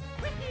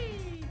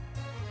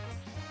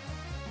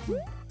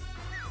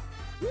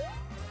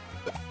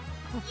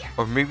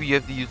 Or maybe you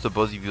have to use the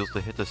buzzy wheels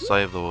to hit the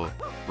side of the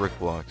brick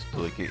blocks to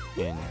like get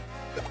in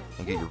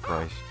and get your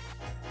prize.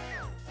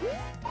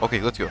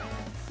 Okay, let's go.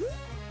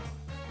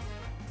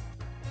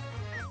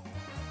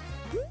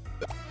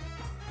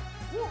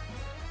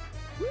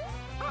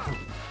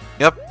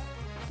 Yep.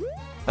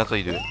 That's how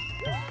you do it.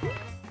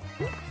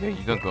 Yeah,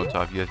 you don't go on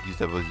top, you have to use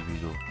that buzzy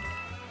wheel.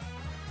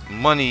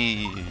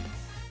 Money!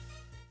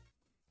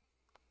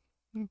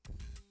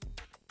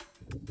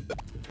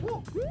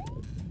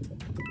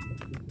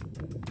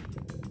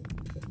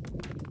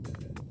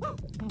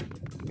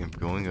 I'm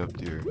going up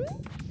there.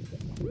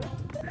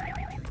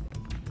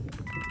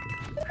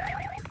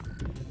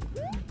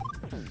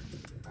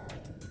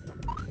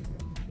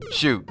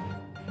 Shoot!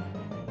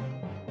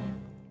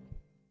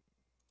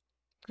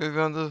 Could've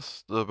gone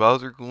the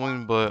Bowser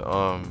coin, but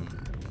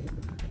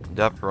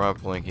that piranha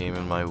plant came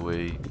in my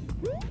way.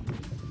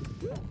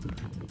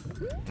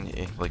 And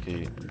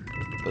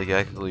I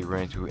actually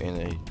ran to it and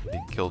it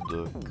killed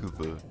the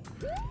Koopa.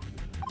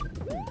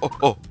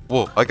 Oh,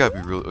 whoa! I gotta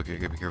be real. Okay, I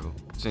gotta be careful.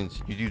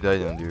 Since you do die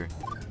down there.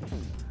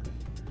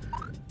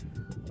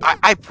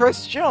 I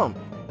pressed jump.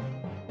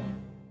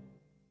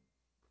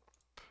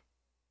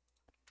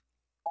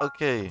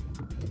 Okay.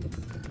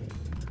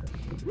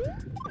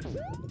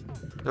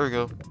 There we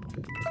go.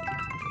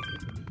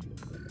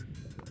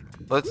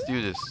 Let's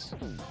do this.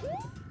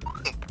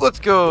 Let's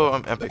go!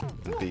 I'm epic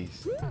in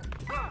base.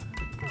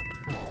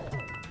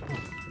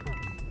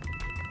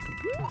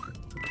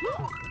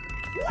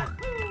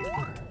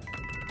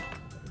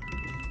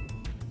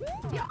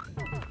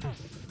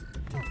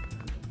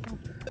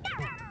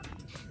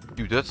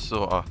 Dude, that's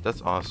so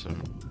that's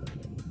awesome.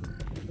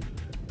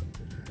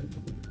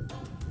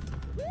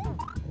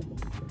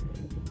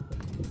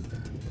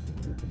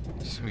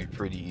 This is gonna be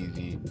pretty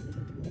easy.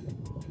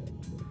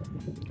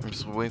 I'm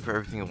just waiting for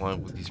everything to line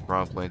up with these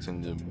brown plants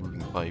and the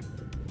moving pipe.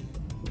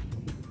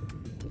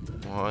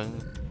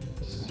 1,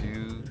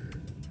 2.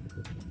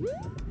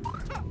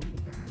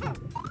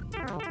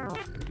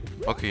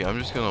 Okay, I'm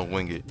just gonna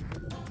wing it.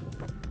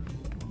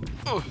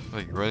 Oh,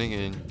 like running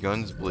in,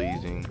 guns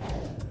blazing.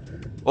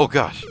 Oh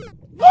gosh!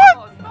 What?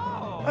 Oh,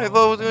 no. I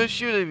thought it was gonna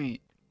shoot at me.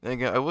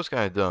 Again, I was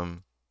kind of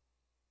dumb.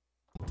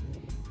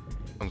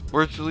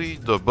 Unfortunately,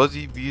 the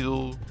Buzzy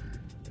Beetle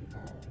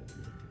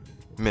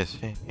missed.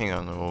 Hang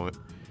on a moment.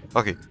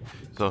 Okay,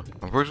 so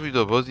unfortunately,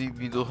 the Buzzy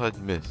Beetle had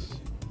missed.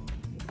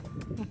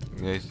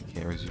 Nice, the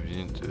camera zoomed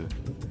in to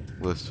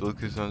let's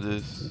focus on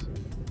this.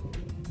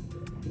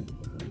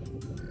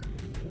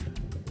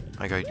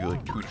 I gotta do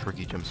like 2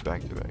 tricky jumps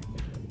back to back.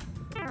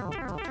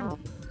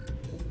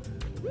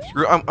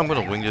 Screw! I'm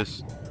gonna wing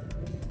this.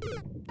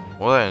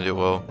 Well, that ended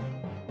well.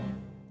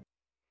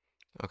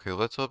 Okay,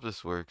 let's hope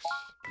this works.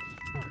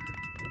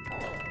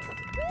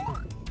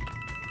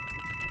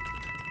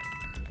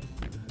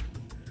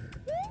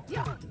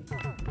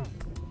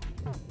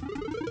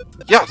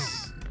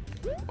 Yes!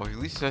 Oh, at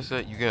least nice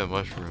that you get a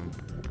mushroom.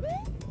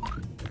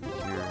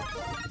 Here.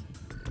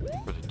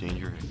 For the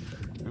danger.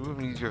 It would have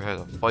been easier had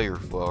a fire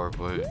flower,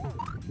 but...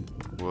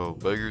 well,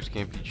 beggars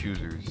can't be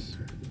choosers.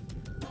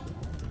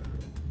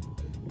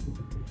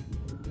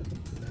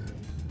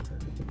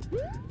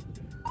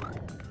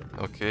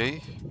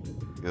 Okay.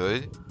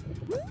 Good.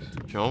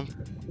 Jump.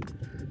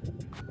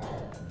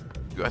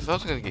 Dude, I thought I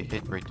was gonna get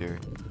hit right there.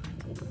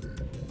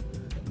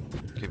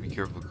 Okay, be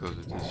careful because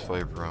of this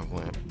fire brown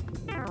plant.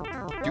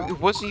 Dude, it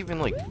wasn't even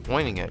like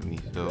pointing at me,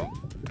 so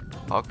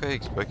how could I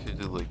expect it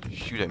to like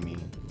shoot at me?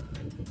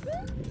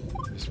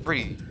 It's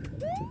pretty.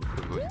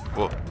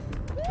 Whoa,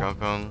 ground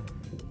pound.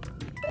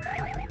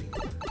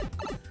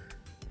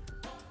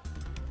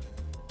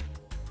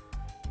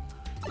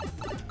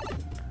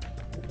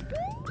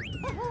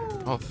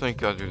 Oh, thank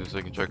God there's a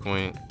second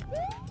checkpoint.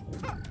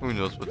 Who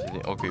knows what to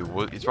do? Okay,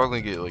 what? It's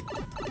probably gonna get like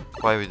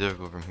quite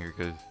difficult from here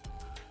because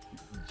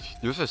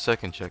there's a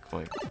second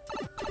checkpoint.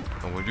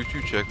 And when there's 2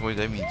 checkpoints,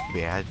 that means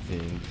bad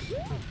things.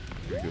 Here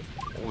we go.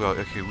 Oh, God,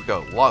 okay, we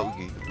got lava.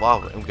 We got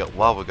lava, and we got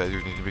lava, guys.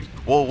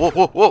 Whoa, whoa,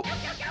 whoa, whoa!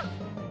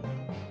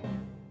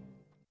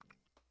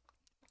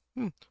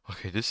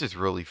 Okay, this is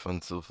really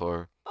fun so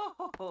far.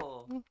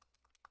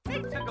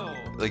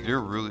 Like they're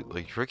really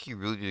like Tricky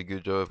really did a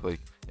good job of like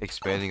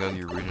expanding on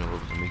the original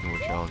levels and making it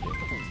more challenging.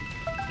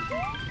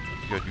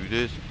 You gotta do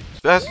this.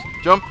 Fast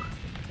jump.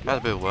 Had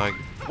a bit of lag.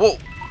 Whoa!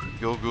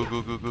 Go, go,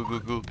 go, go, go, go,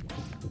 go.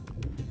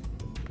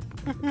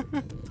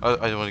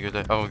 I don't want to get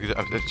that. I don't want to get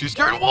that. I'm too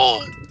scared.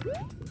 Whoa!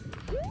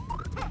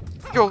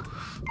 Go!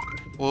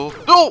 Whoa!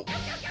 No!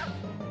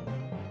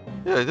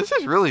 Yeah, this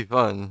is really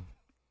fun.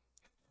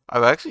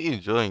 I'm actually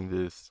enjoying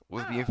this.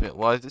 With the infinite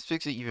lives, this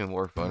makes it even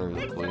more funner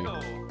to play.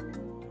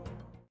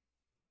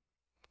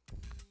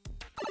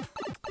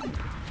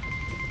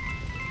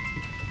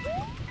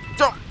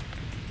 Jump!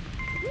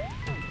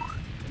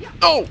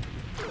 Oh!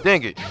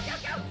 Dang it!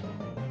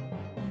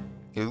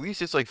 At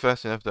least it's like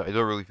fast enough that I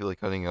don't really feel like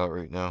cutting out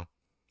right now.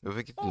 If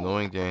it gets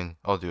annoying, then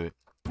I'll do it.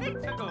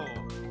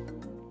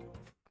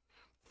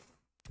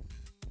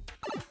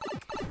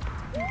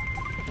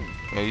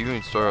 Yeah, you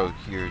can start out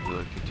here to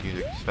like continue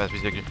the fast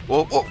pace section.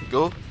 Whoa, whoa,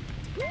 go!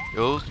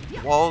 Goes,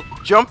 wall,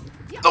 jump!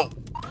 No!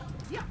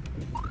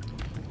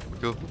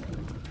 Go.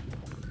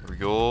 Here we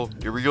go.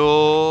 Here we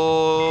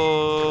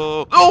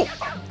go! No!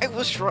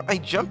 I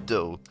jumped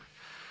though.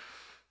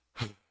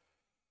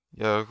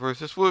 Yeah, of course,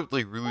 this would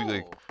like really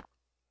like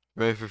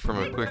benefit from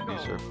a quick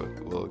restart,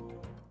 but well,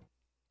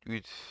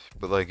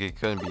 like it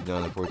couldn't be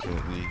done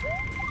unfortunately.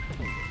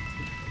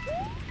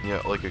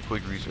 Yeah, like a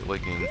quick restart,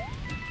 like in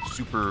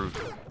Super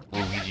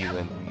Luigi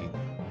Land Wii,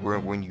 where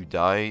when you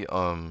die,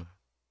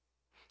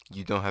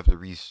 you don't have to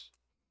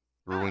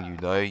or when you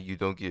die, you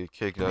don't get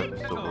kicked out of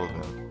the world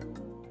map.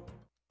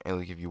 And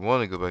like if you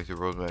want to go back to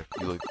the world map,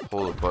 you like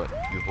hold a button,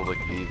 you hold like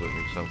the A button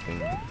or something.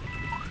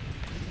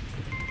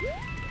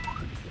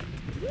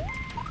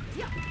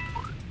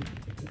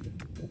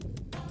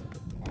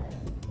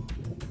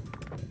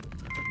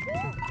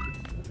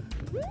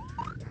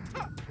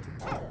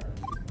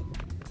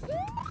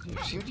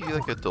 There seems to be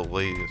like a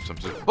delay of some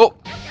sort. Oh!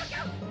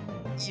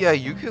 Yeah,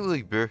 you can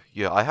like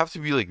yeah, I have to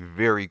be like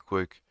very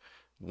quick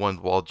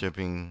while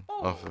jumping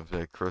off of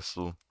that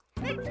crystal.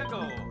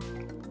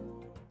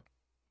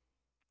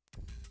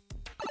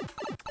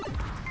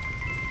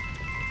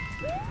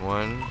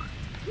 One.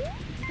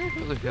 I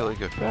really feel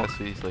like a fast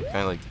pace, like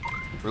kind of like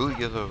really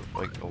gives a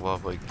lot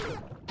of like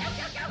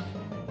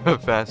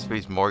fast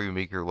paced Mario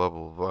Maker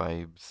level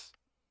vibes.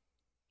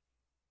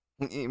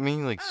 I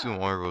mean like Super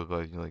Mario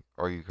Bros. Vibes, like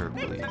Are You Kart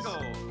Please?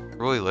 I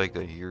really like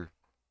that here.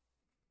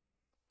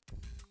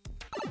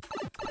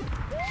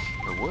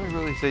 I wouldn't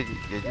really say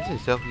that this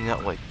is definitely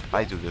not like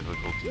Kaizo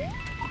difficulty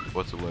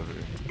whatsoever.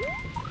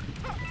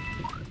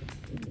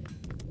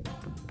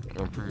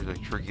 I'm pretty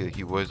like tricky that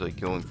he was like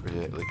going for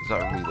that. Like it's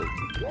not really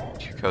like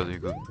too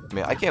Kaizo.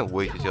 Man, I can't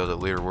wait to see how the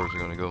later worlds are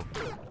gonna go.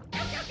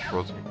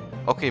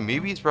 Okay,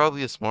 maybe it's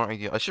probably a smart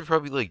idea. I should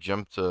probably like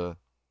jump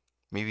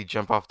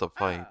off the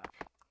pipe.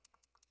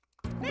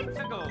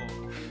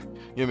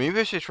 Yeah, maybe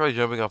I should try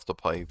jumping off the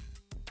pipe.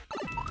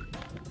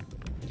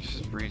 This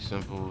is pretty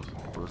simple,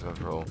 of course,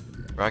 after all.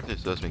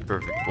 Practice does make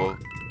perfect. Whoa.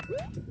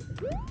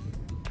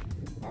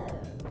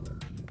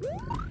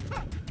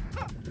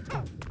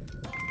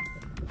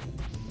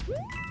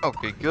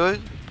 Okay, good.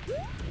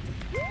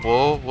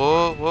 Whoa,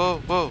 whoa, whoa,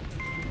 whoa.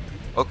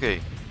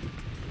 Okay.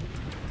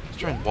 Let's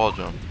try and wall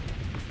jump.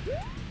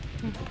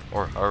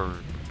 Or,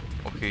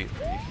 okay, if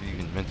you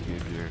even meant to be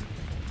there.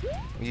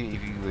 Maybe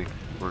if you, like,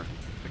 were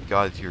the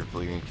gods here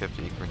playing and kept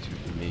the acorn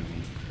tooth,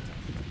 maybe.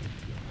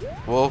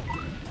 Whoa.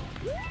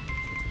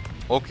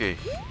 Okay.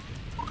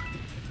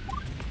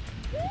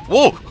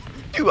 Whoa!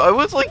 Dude, I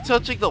was, like,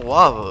 touching the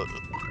lava.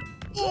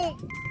 Oh,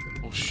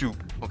 shoot.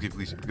 Okay,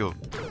 please, go.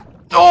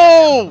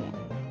 No!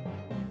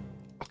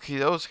 Okay,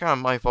 that was kind of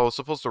my fault. I was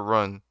supposed to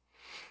run.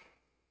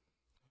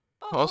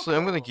 Honestly,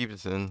 I'm gonna keep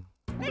this in.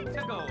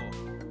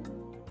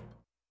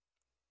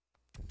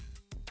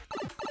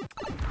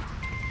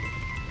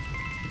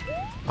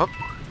 Up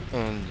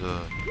and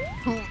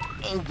 2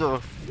 and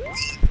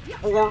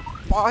 4,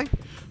 5.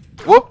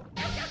 Whoop!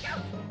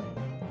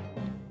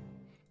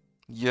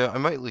 Yeah, I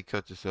might like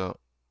cut this out.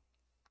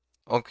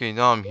 Okay,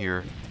 now I'm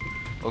here.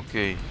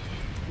 Okay.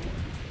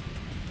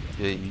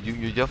 Yeah,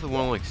 you definitely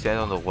want to like stand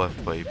on the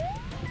left pipe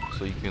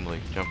so you can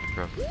like jump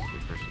across the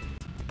stickers.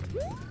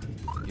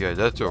 Yeah,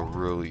 that's a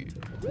really.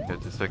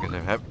 That's the second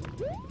time.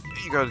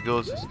 You gotta go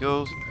as this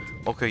goes.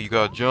 Okay, you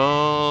gotta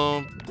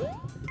jump.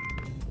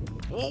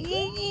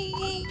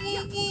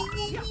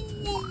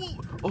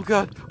 Oh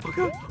god! Oh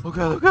god! Oh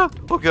god! Oh god!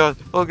 Oh god!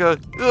 Oh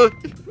god!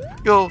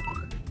 Go!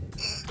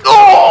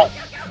 No!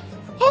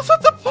 How's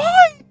that the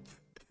point?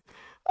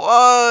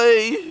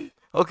 Why?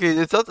 Okay,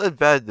 it's not that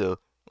bad though.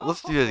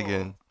 Let's do it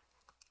again.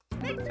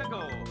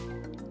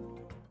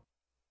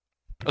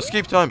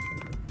 Escape time.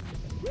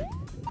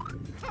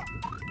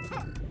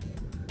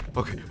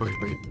 Okay,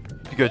 wait.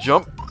 You gotta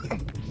jump.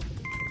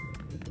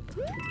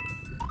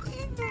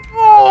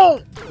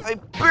 No! I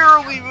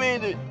barely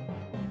made it.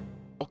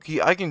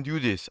 Okay, I can do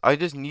this. I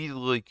just need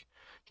like,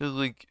 get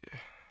like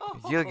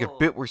a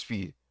bit more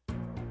speed.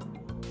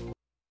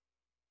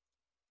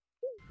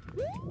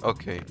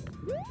 Okay.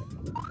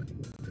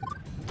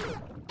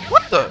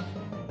 What the?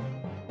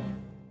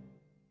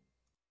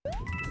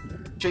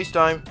 Chase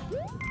time.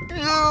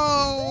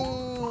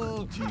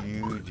 No!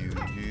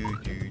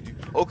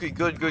 Okay,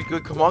 good.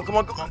 Come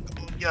on.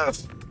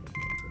 Yes.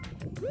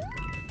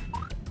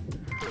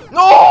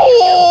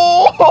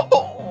 No!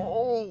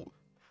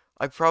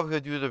 I probably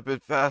could do it a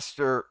bit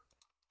faster.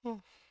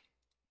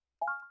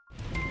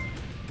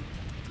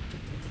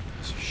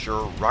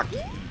 Sure,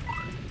 Rocky.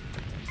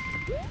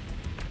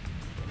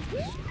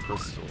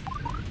 Crystal.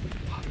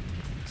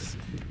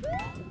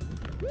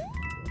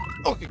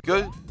 Okay,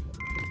 good.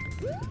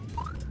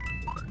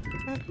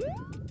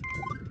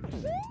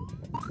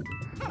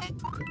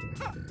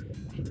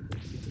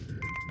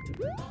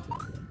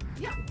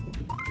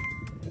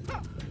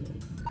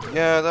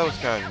 Yeah, that was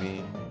kind of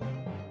mean.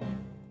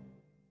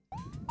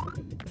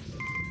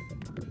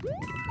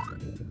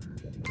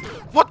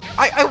 What?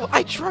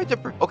 I tried to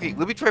okay,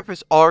 let me try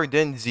press R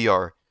then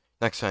ZR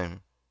next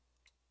time.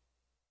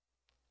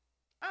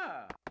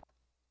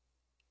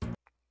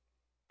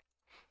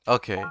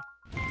 Okay.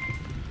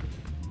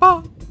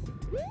 Oh.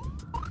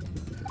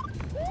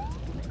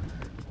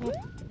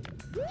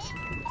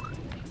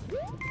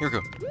 Here we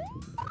go.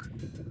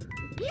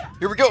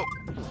 Here we go.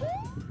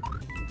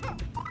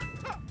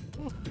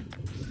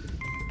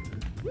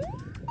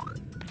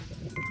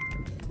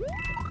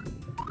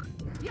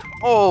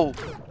 Oh.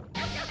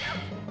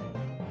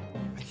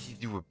 I need to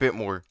do a bit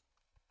more.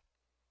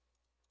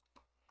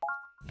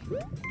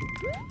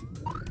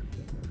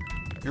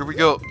 Here we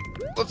go.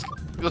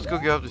 Let's go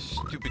get out of this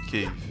stupid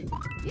cave.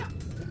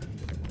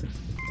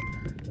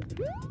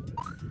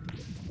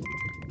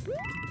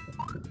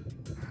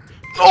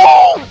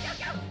 Oh!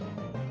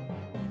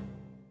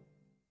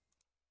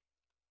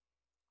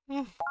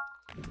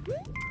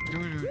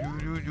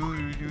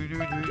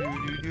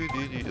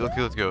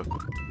 Okay, let's go.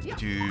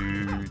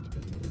 Dude.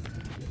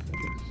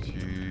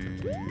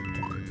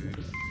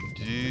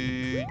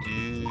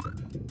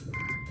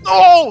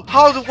 Oh!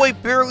 How did I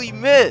barely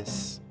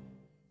miss?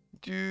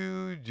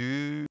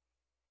 Dude.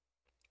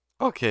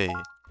 Okay.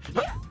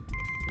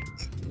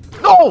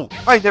 No!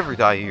 I never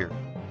die here.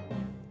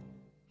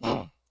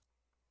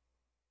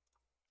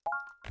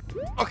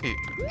 Okay.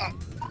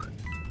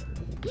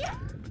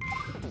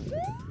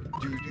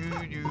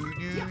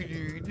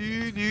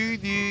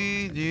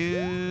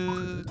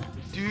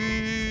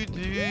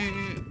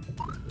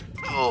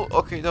 Oh,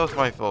 okay, that was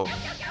my fault.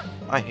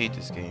 I hate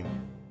this game.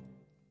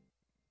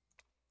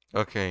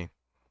 Okay.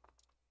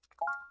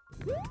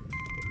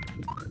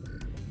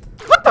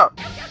 What the?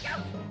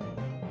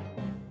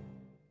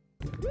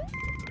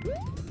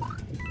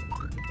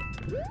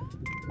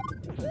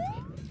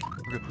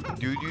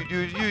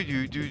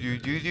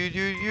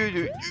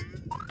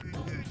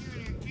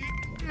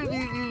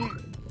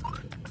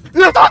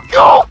 Let's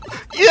go!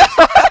 Yes!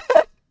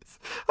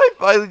 I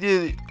finally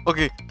did it.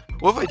 Okay,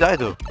 what if I die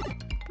though?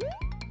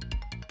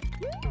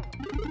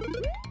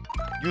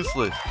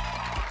 Useless.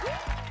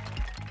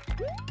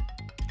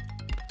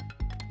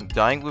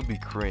 Dying would be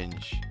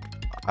cringe.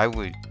 I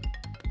would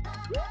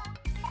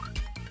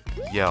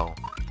yell.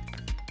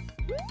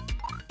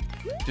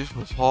 This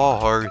was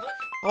hard.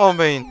 Oh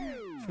man,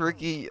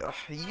 Tricky,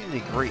 you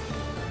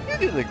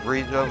did a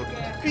great job.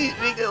 Please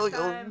make it like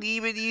a wee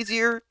bit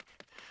easier,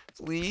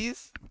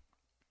 please.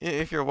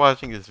 If you're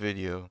watching this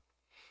video,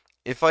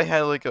 if I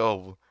had like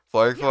a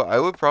Firefly, I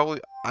would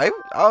probably I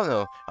don't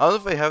know. I don't know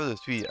if I have the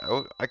speed.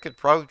 I could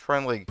probably try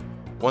and like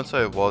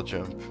one-sided wall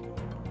jump.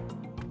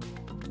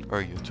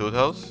 Are you Toad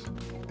House?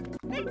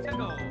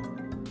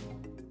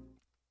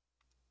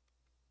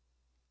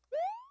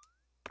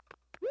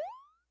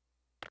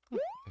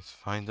 Let's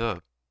find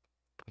up.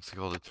 Looks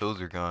like all the toads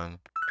are gone.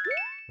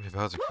 Wait,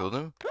 Bowser killed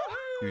him?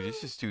 Dude,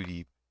 this is too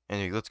deep.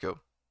 Anyway, let's go.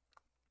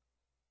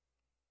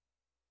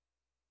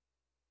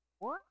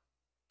 What?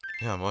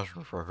 Yeah,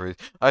 mushroom frog.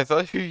 I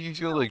thought he was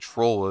gonna like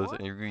troll us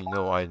and you're gonna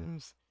no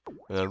items.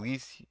 But at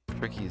least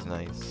Tricky is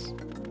nice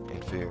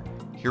and fair.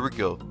 Here we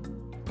go.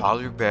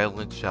 Bowser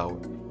Battle and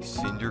Shower.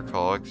 Cinder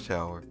Cog's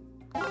Tower.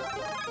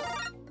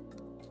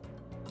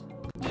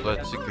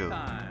 Let's go.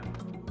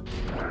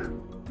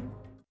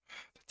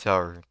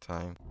 Tower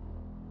time.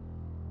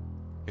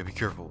 Yeah, be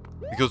careful.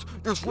 Because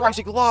there's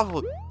rising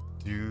lava!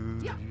 You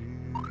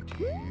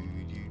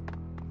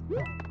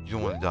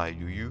don't want to die,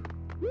 do you?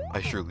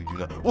 I surely do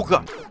not. Oh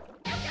god!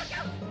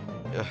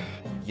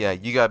 Yeah,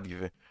 you gotta be...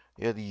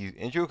 Yeah, the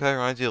intro kind of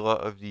reminds you a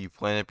lot of the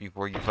planet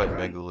before you fight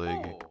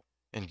Megaleg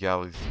and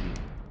Galaxy.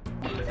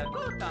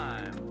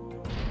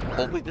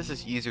 Hopefully this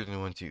is easier than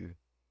 1-2.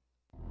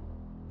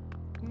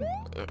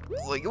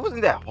 Like, it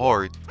wasn't that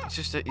hard. It's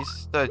just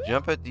that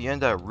jump at the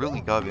end that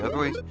really got me.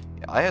 Otherwise,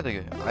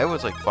 I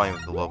was like fine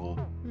with the level.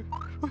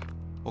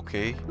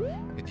 Okay,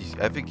 with these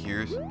epic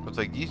gears. It's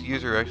like these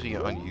gears are actually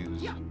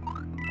unused.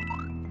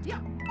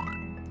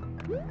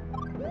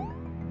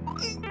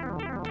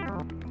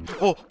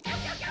 Oh!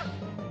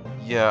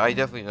 Yeah, I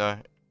definitely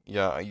not.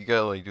 Yeah, you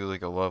gotta like do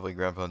like a lot of like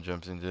ground pound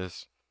jumps in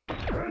this.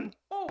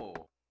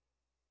 Oh.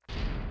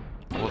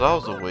 Well, that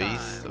was a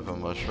waste of a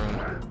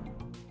mushroom.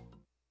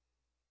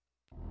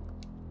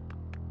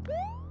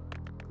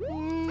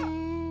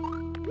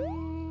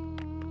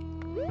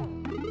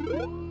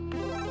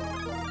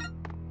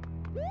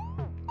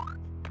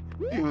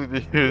 Dude,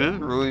 this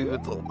really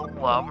is a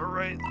lava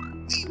right?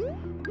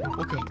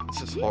 Oh god,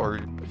 this is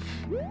hard.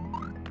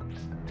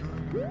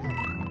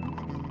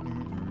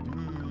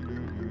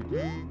 Oh,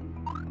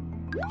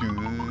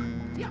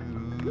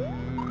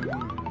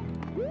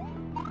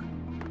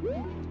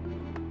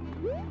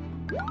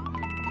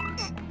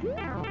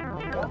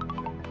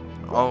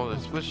 the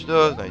switch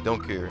does? I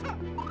don't care.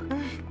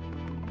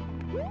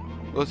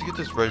 Let's get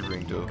this red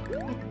ring though.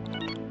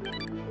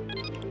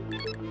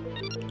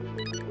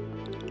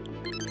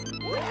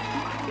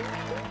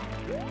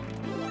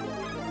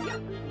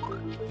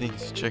 Think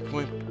it's a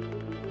checkpoint?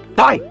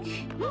 Psych!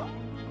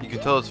 You can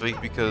tell it's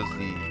fake because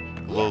the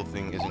glow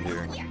thing isn't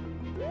there.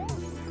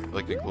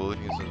 Like the glow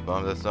thing is in the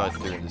bottom, that's not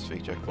there in this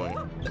fake checkpoint.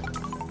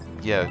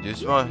 Yeah,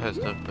 this one has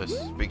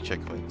fake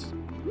checkpoints.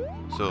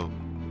 So,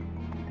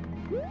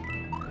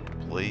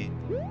 play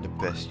the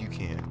best you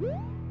can.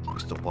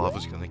 Because the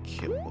lava's gonna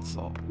kill us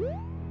all.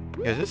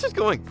 Yeah, this is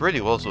going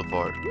pretty well so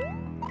far.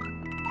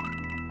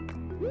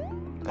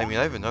 I mean,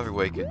 I have another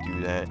way I could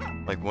do that.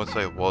 Like once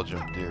I wall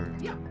jump there.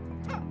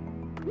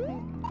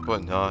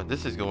 But nah,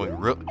 this is going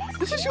really,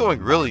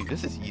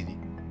 this is easy.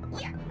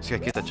 Just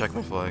gotta get that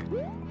checkpoint flag.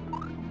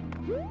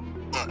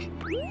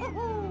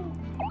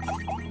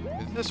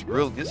 This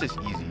is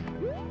easy.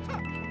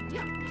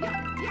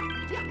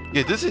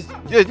 Yeah, this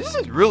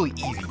is really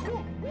easy.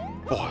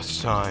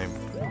 Boss time.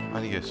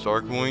 I need a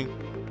star coin.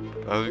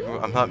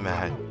 I'm not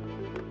mad.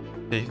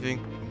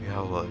 Anything? Yeah,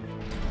 like.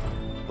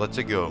 Let's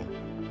go.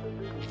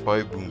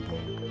 Fire boom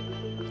boom.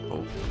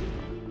 Oh.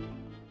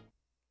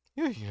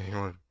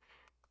 Yeah.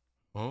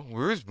 Oh,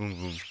 where is boom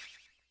boom?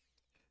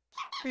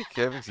 Hey,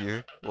 Kevin's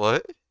here.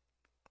 What?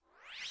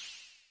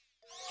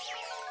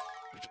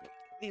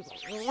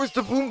 Where's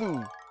the boom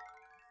boom?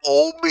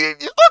 Oh man,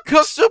 it's a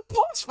custom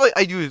boss fight!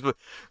 I do this, but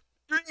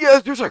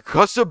yes, there's a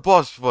custom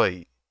boss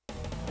fight.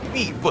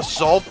 Me,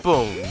 basalt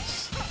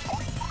bones.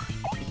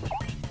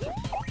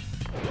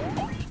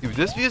 Dude,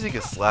 this music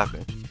is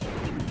slapping.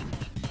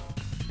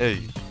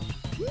 Hey.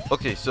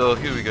 Okay, so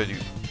here we go,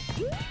 dude.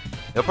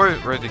 That part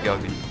is right to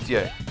Galaxy.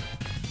 Yeah.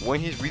 When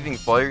he's breathing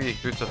fire, he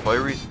creates a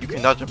fire race. You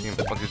cannot jump him.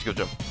 Okay, let's go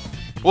jump.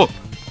 Whoa!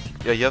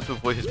 Yeah, you have to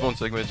avoid his bone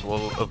segments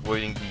while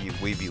avoiding the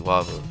wavy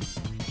lava.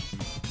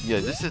 Yeah,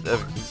 this is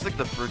epic. This is like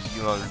the first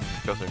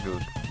custom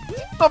code.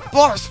 The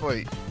boss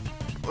fight!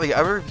 Like,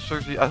 I remember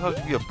seriously, I thought it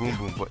would be a boom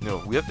boom, but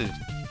no, we have to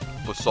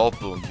basalt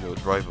bone,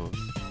 drive those.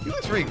 He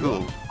looks pretty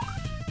cool.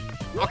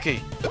 Okay,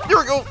 here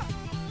we go!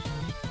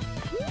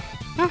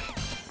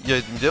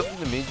 Yeah,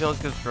 definitely the main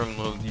challenge comes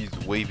from these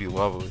wavy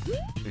lava.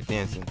 They're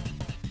dancing.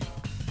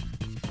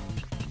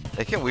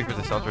 I can't wait for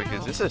the soundtrack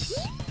because this is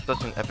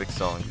such an epic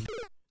song.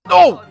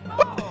 No!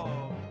 What?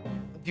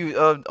 Dude,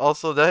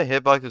 also that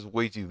hitbox is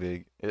way too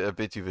big. A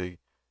bit too big.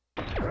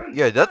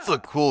 Yeah, that's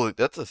a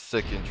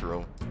sick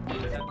intro.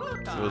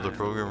 So the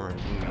programmer,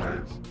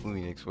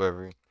 Lunix,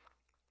 whatever.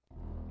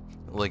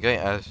 Like, I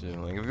asked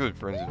him, like, I'm good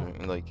friends with him,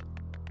 and like,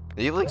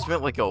 they like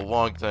spent like a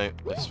long time,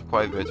 like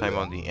quite a bit of time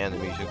on the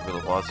animations for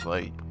the boss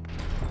fight.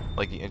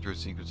 Like the intro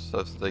sequence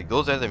stuff. So, like,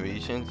 those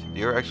animations,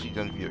 they're actually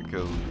done via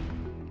code.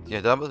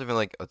 Yeah, that must have been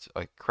like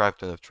a crap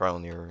ton of trial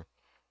and error.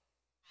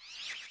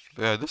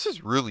 But yeah, this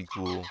is really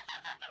cool.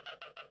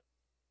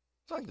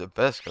 It's not the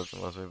best custom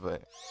boss fight,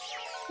 but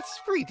it's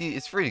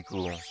pretty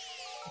cool.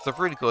 It's a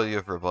pretty cool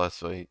idea for a boss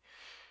fight.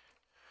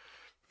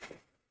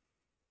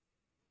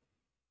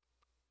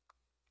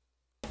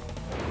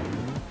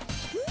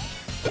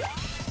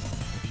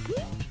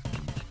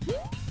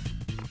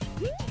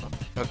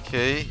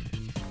 Okay.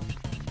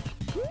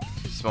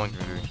 Spawn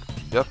computer.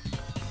 Yep.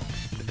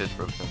 The hit's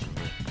broken computer.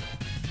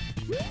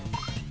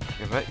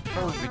 It might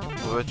probably be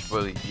too much,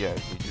 but yeah,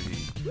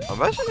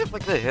 imagine if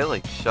like they had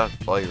like shot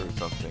fire or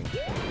something.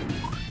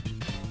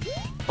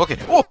 Okay.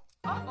 Oh!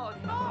 Oh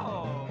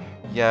no!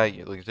 Yeah,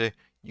 like I say,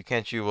 you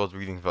can't shoot while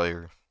breathing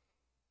fire.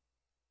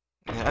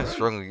 Yeah, I'm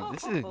struggling.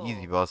 This is an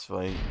easy boss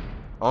fight.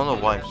 I don't know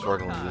why I'm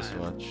struggling this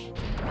much.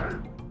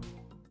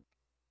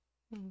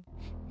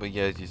 But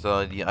yeah, as you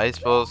saw, the ice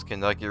balls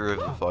cannot get rid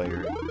of the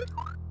fire.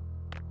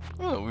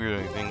 Not weird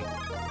or anything.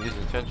 It is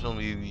intentional,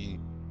 maybe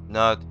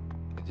not.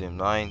 It's in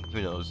 9,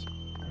 who knows?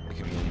 It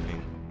could be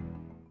anything.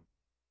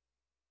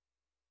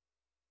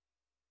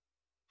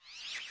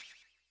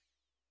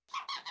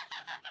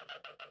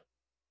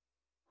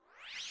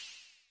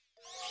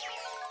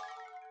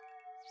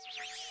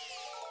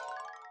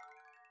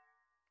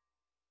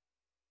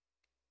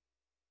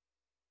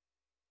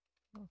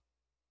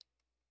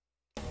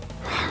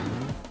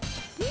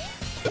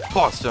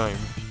 Boss time!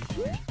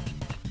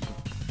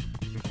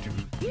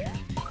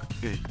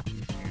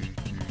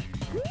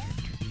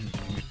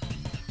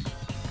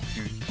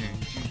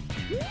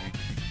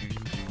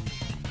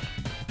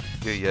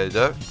 Yeah,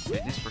 that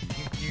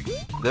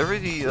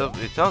really,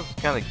 it sounds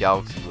kind of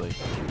galaxy-like.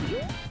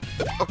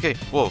 Okay,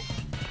 whoa.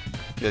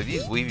 Yeah,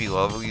 these wavy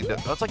lava,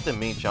 that's like the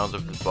main challenge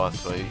of this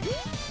boss fight.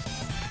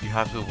 You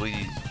have to avoid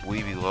these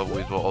wavy lava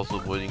waves while also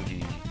avoiding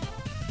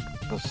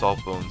the salt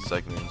bone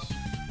segments.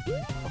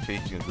 Okay,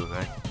 he's gonna go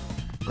back.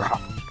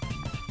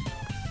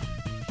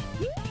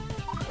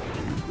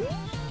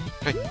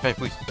 Hey,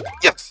 please.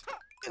 Yes!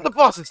 And the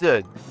boss is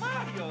dead!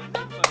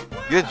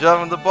 Good job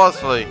on the boss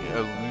fight!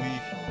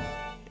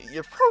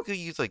 You probably could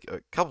use like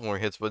a couple more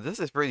hits, but this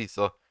is pretty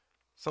soft.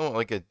 somewhat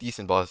like a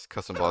decent boss,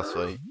 custom boss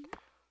fight.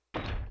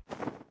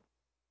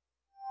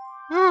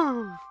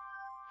 Woo!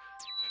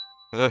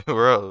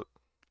 We're out.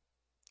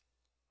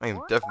 I am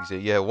definitely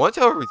saying, yeah, 1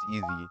 tower is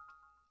easy.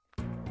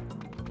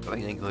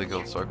 I think like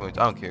go start points,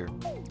 I don't care.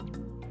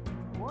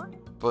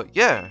 But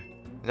yeah,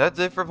 that's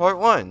it for part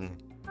 1.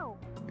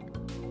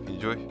 If you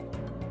enjoy,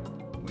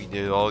 we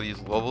did all these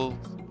levels,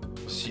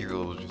 secret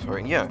levels, just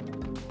right. Yeah.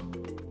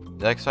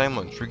 Next time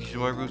on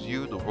Trickier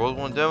Review, the World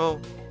 1 demo,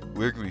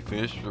 we're gonna be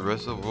finished with the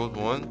rest of World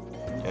 1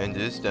 and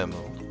this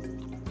demo.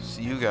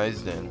 See you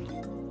guys then.